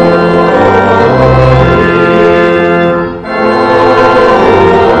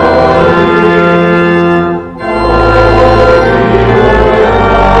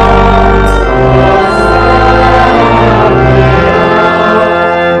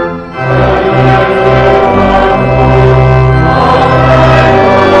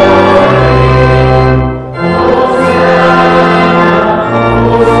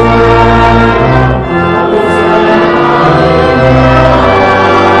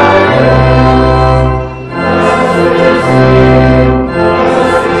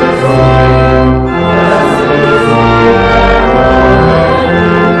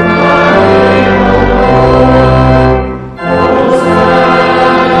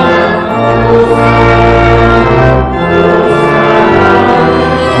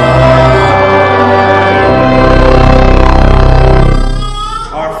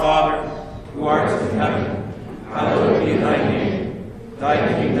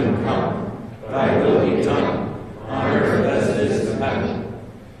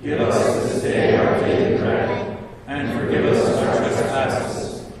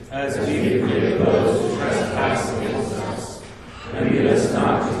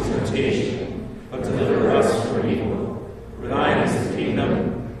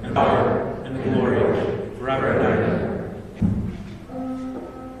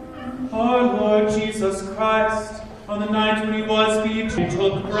 Our Lord Jesus Christ, on the night when he was betrayed,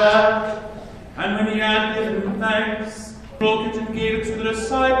 took bread, and when he had given thanks, broke it and gave it to the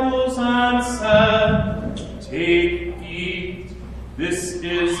disciples, and said, Take, eat, this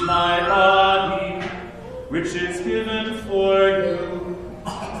is my body, which is given for you.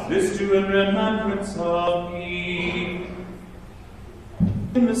 This do in remembrance of me.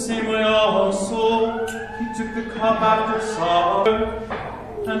 In the same way also, he took the cup after supper,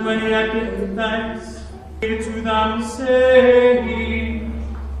 and when he had given thanks, gave it to them, saying,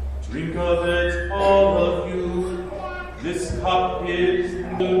 Drink of it, all of you. This cup is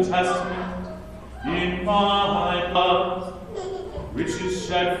the New Testament in my blood, which is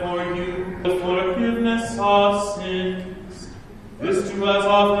shed for you for forgiveness of sins. This do as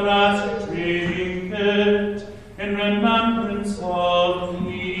often as you drink it, in remembrance of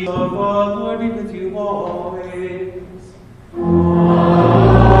me. The Lord be with you always. Oh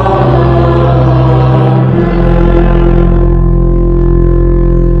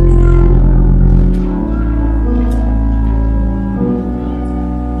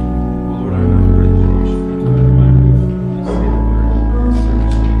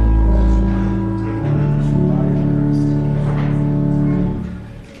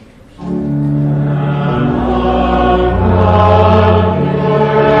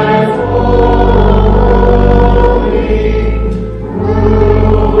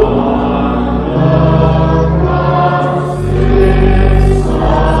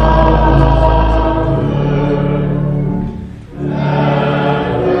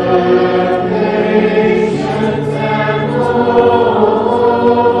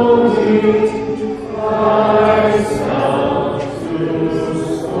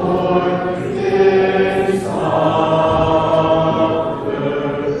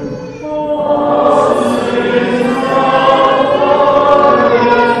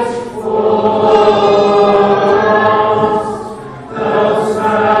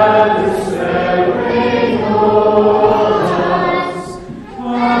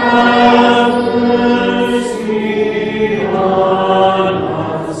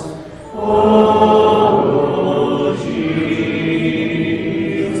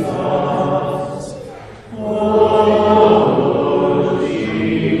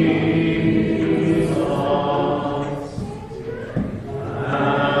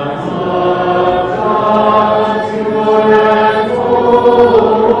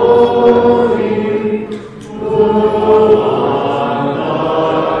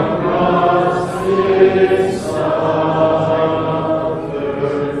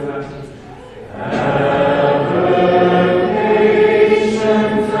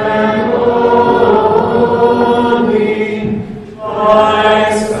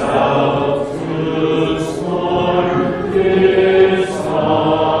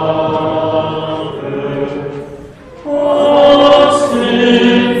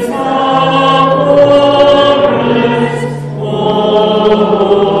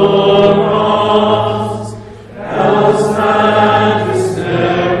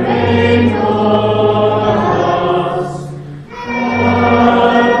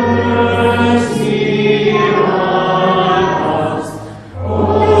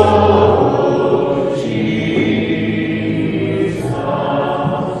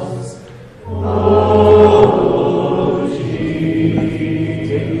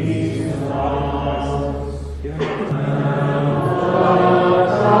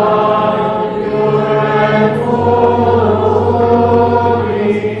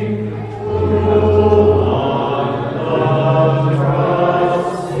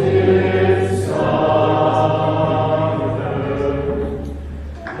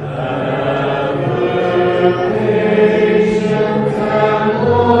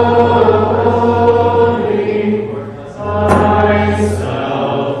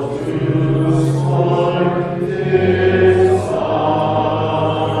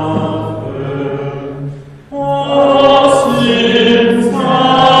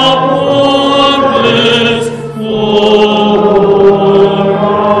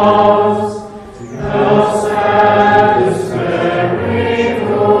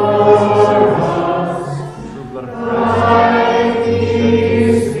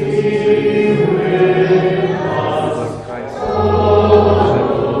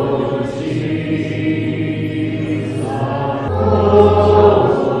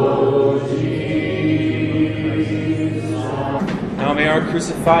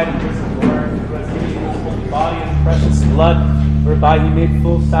crucified and risen Lord, who has given you his holy body and precious blood, whereby he made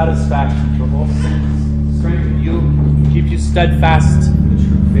full satisfaction for all sins, strengthen you, keep you steadfast in the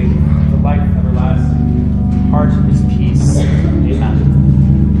true faith, the life everlasting, heart of his peace. Amen.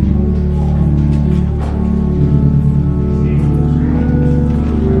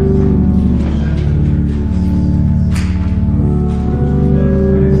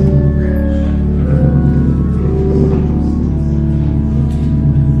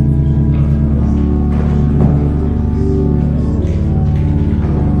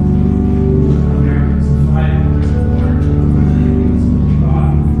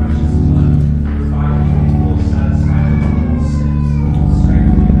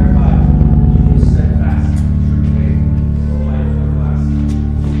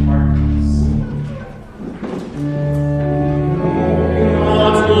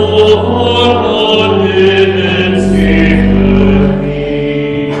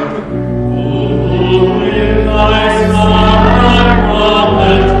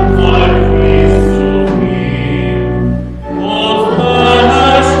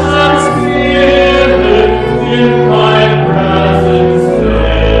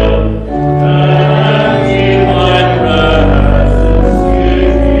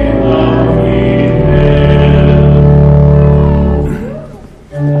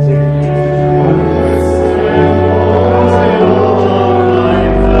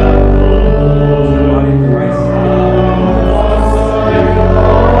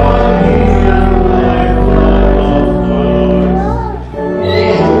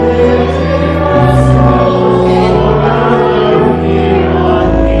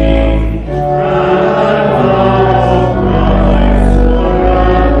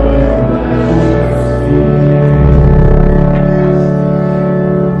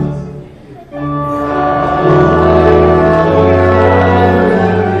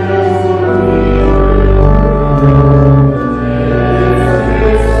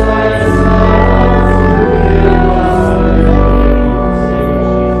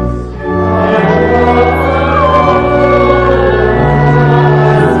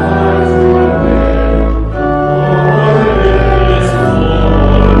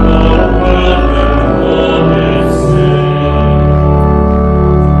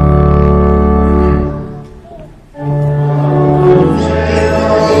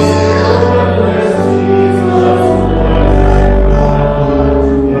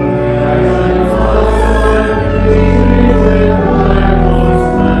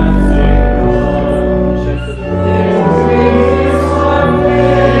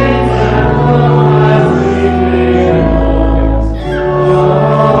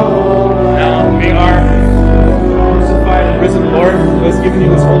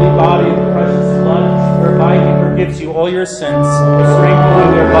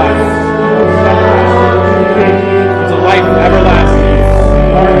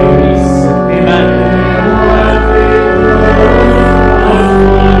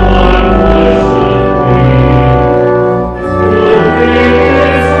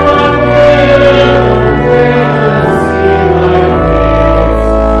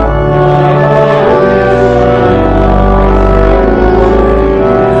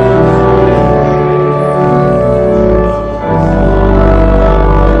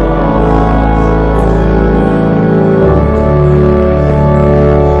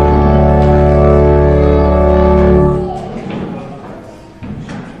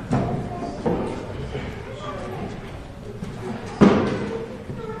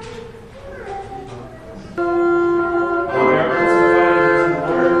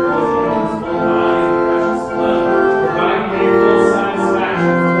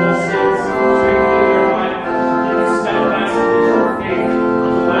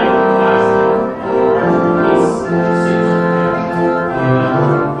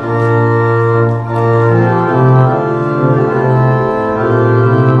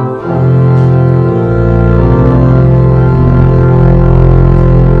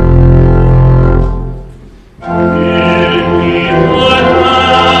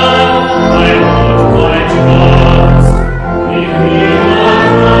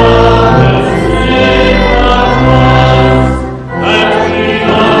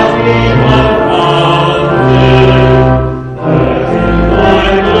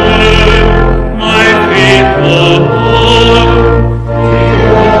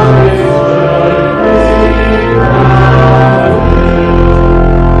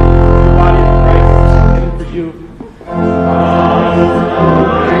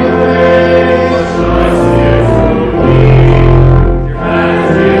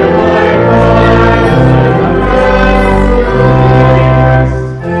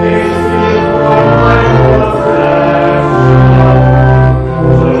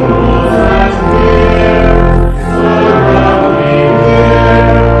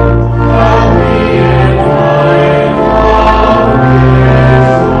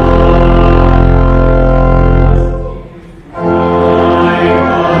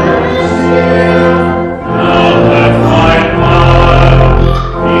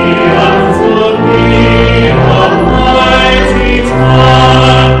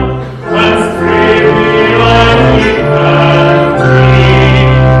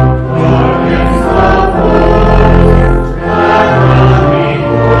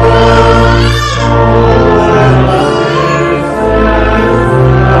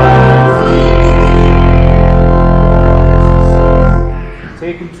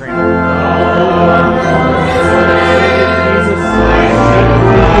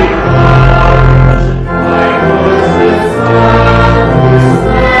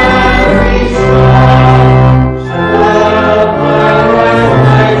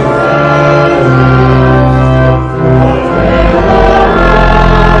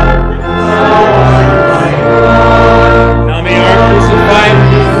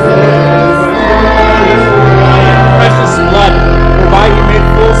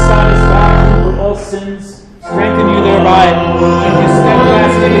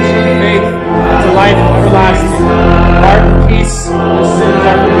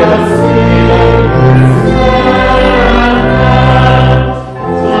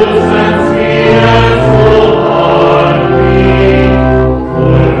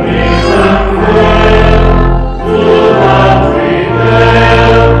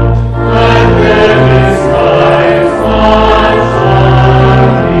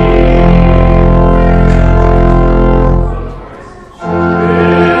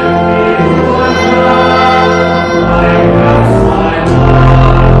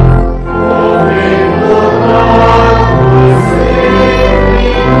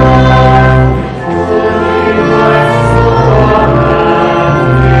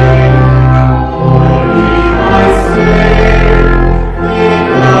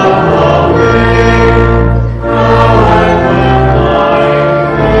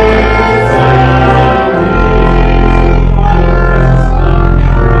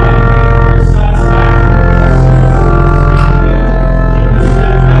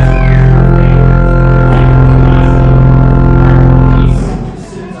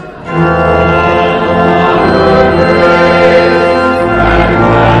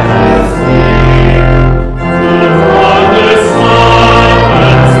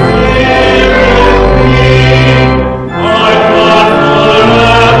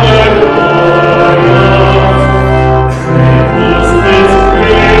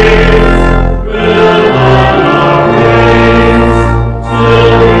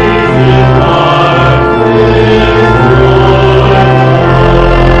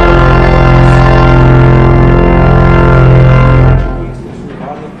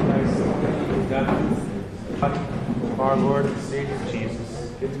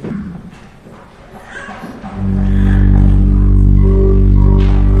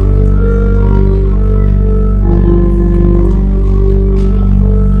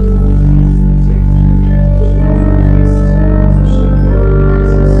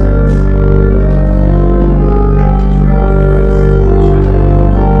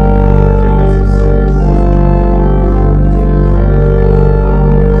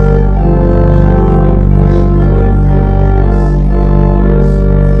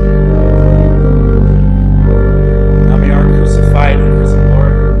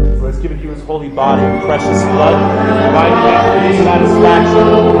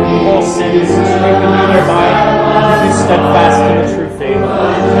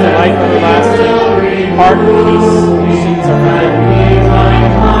 life everlasting. Depart in peace, your sins are forgiven.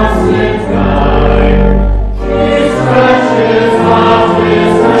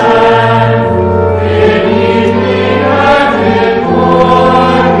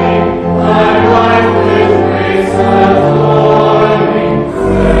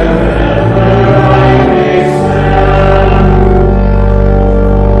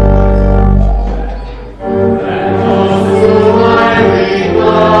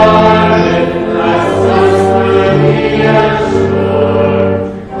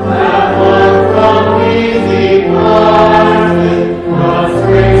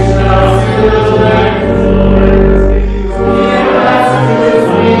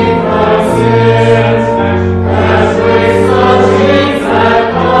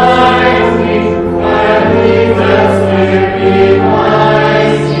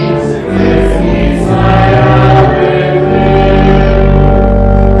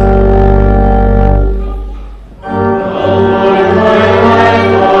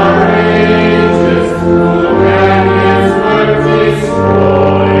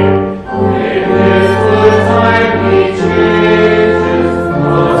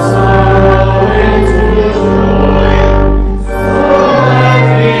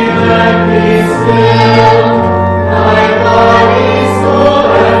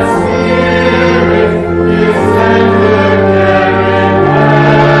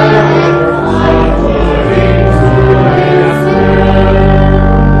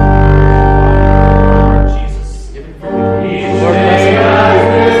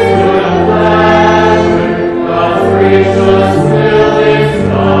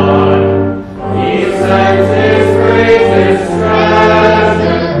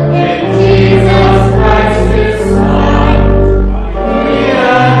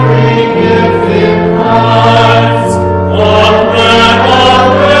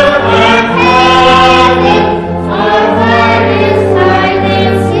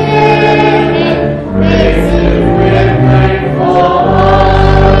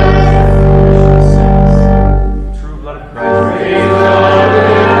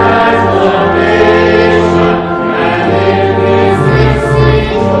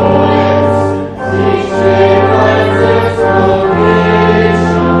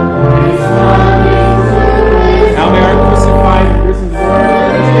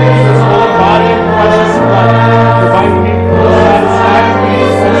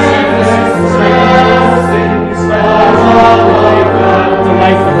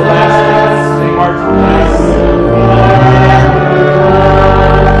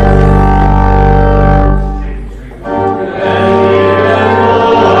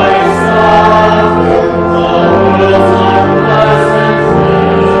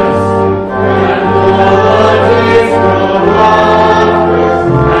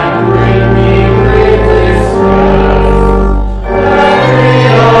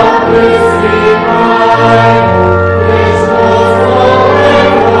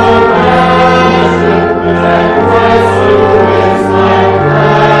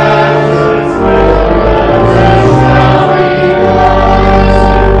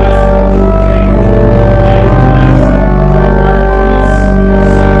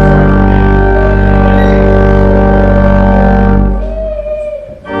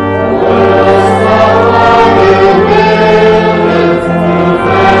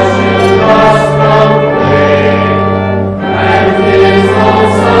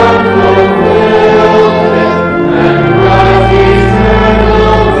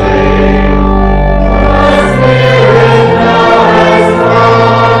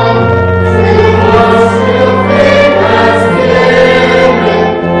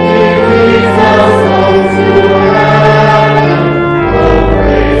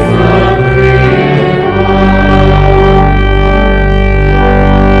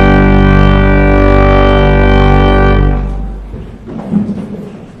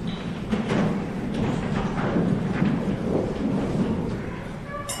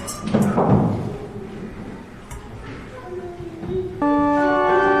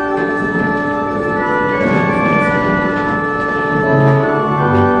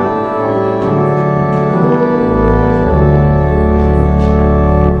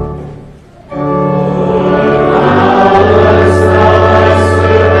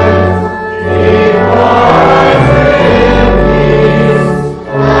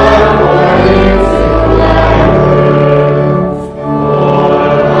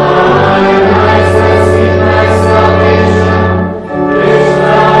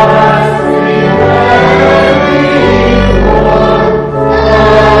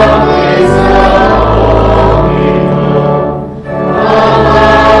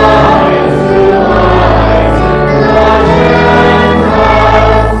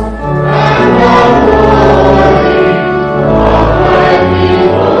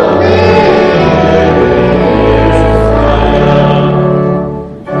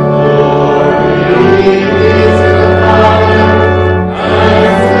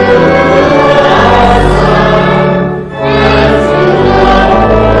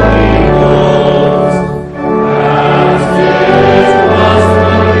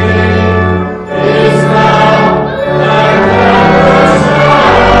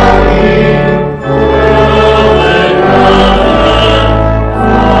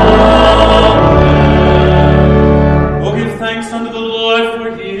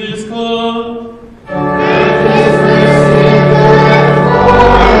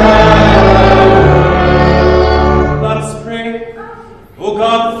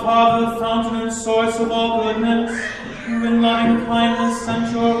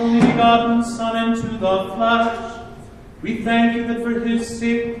 begotten Son into the flesh, we thank you that for his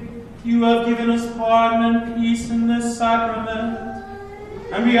sake you have given us pardon and peace in this sacrament.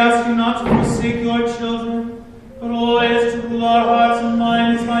 And we ask you not to forsake your children, but always to rule our hearts and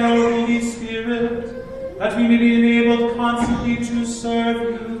minds by your Holy Spirit, that we may be enabled constantly to serve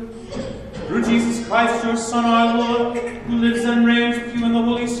you. Through Jesus Christ, your Son, our Lord, who lives and reigns with you in the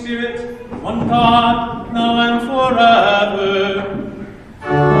Holy Spirit, one God, now and forever.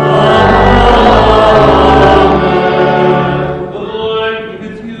 Amen. The Lord be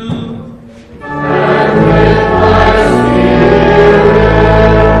with you. And with thy spirit.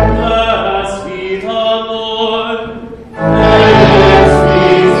 Blessed be the Lord. Thanks be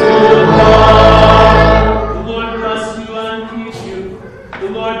to God. The Lord bless you and keep you. The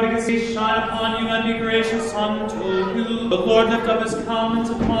Lord make his face shine upon you and be gracious unto you. The Lord lift up his countenance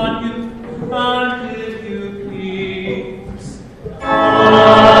upon you and give you peace.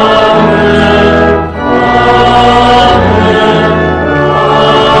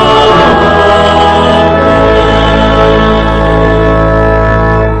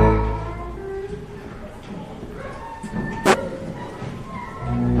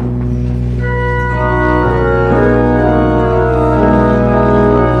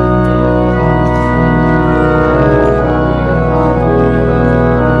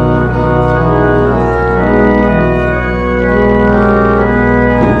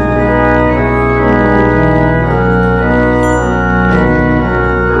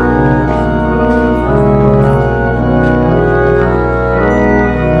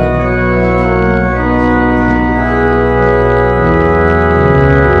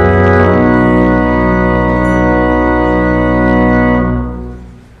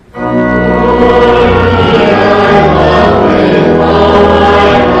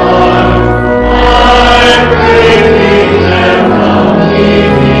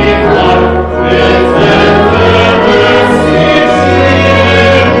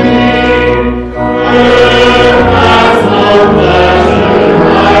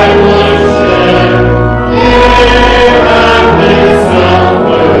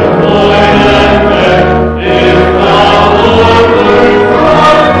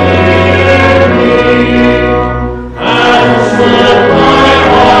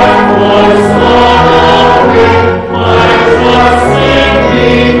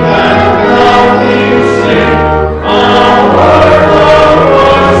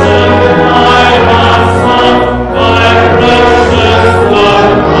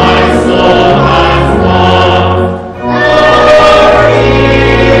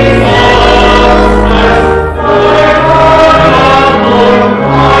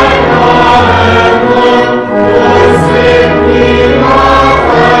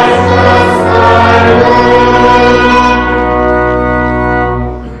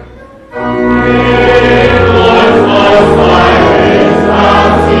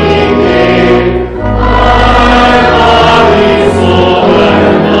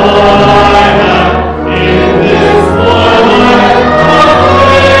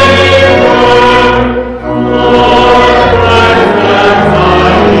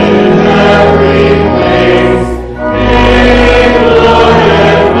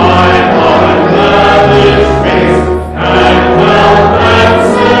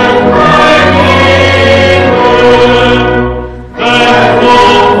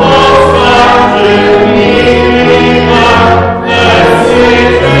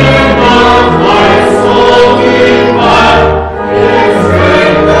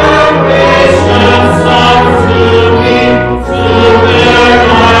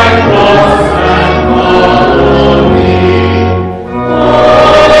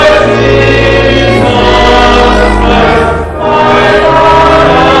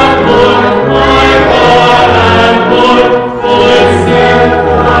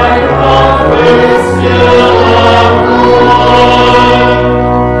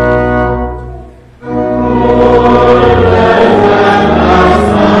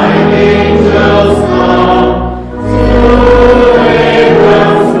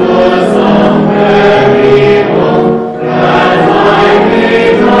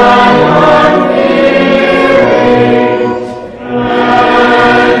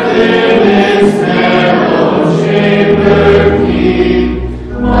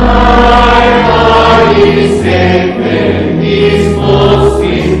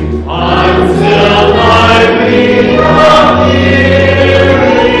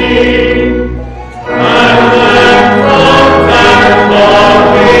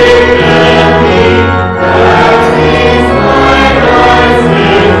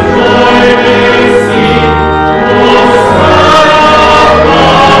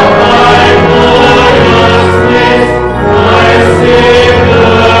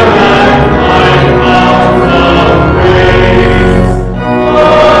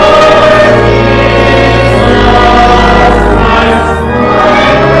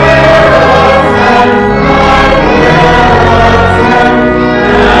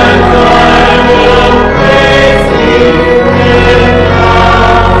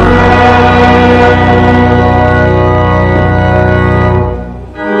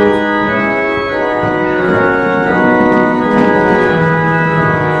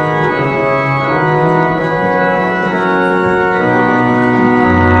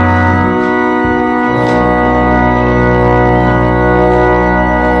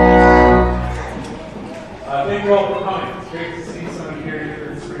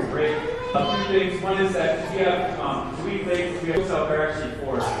 things. One is that we have books out there actually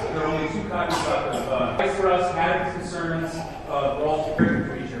for us. There are only 2 copies left of Christ for Us, Had Concerns of Rolf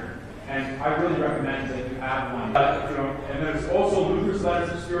Preacher. And I really recommend that you have one. And there's also Luther's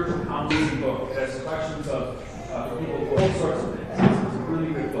Letters of Spiritual Counseling book. It has questions of people, all sorts of things. It's a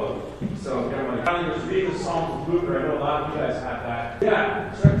really good book. So, finally, just reading the Psalms of Luther. I know a lot of you guys have that.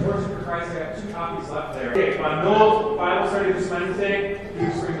 Yeah, George for Christ. I have 2 copies left there. Okay, Noel, Bible study this Wednesday.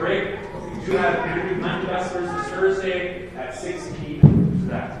 Do spring break. We do have interview Lent Vespers this Thursday at 6 p.m. for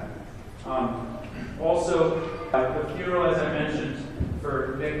that. Also, the funeral, as I mentioned,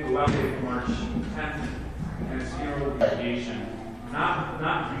 for Nick Wednesday, March 10th, and his funeral will be vacation. Not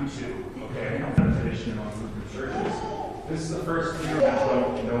YouTube, okay? Not a tradition among Lutheran churches. This is the first funeral I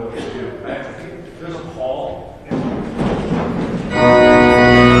don't know what to do. I think there's a pall.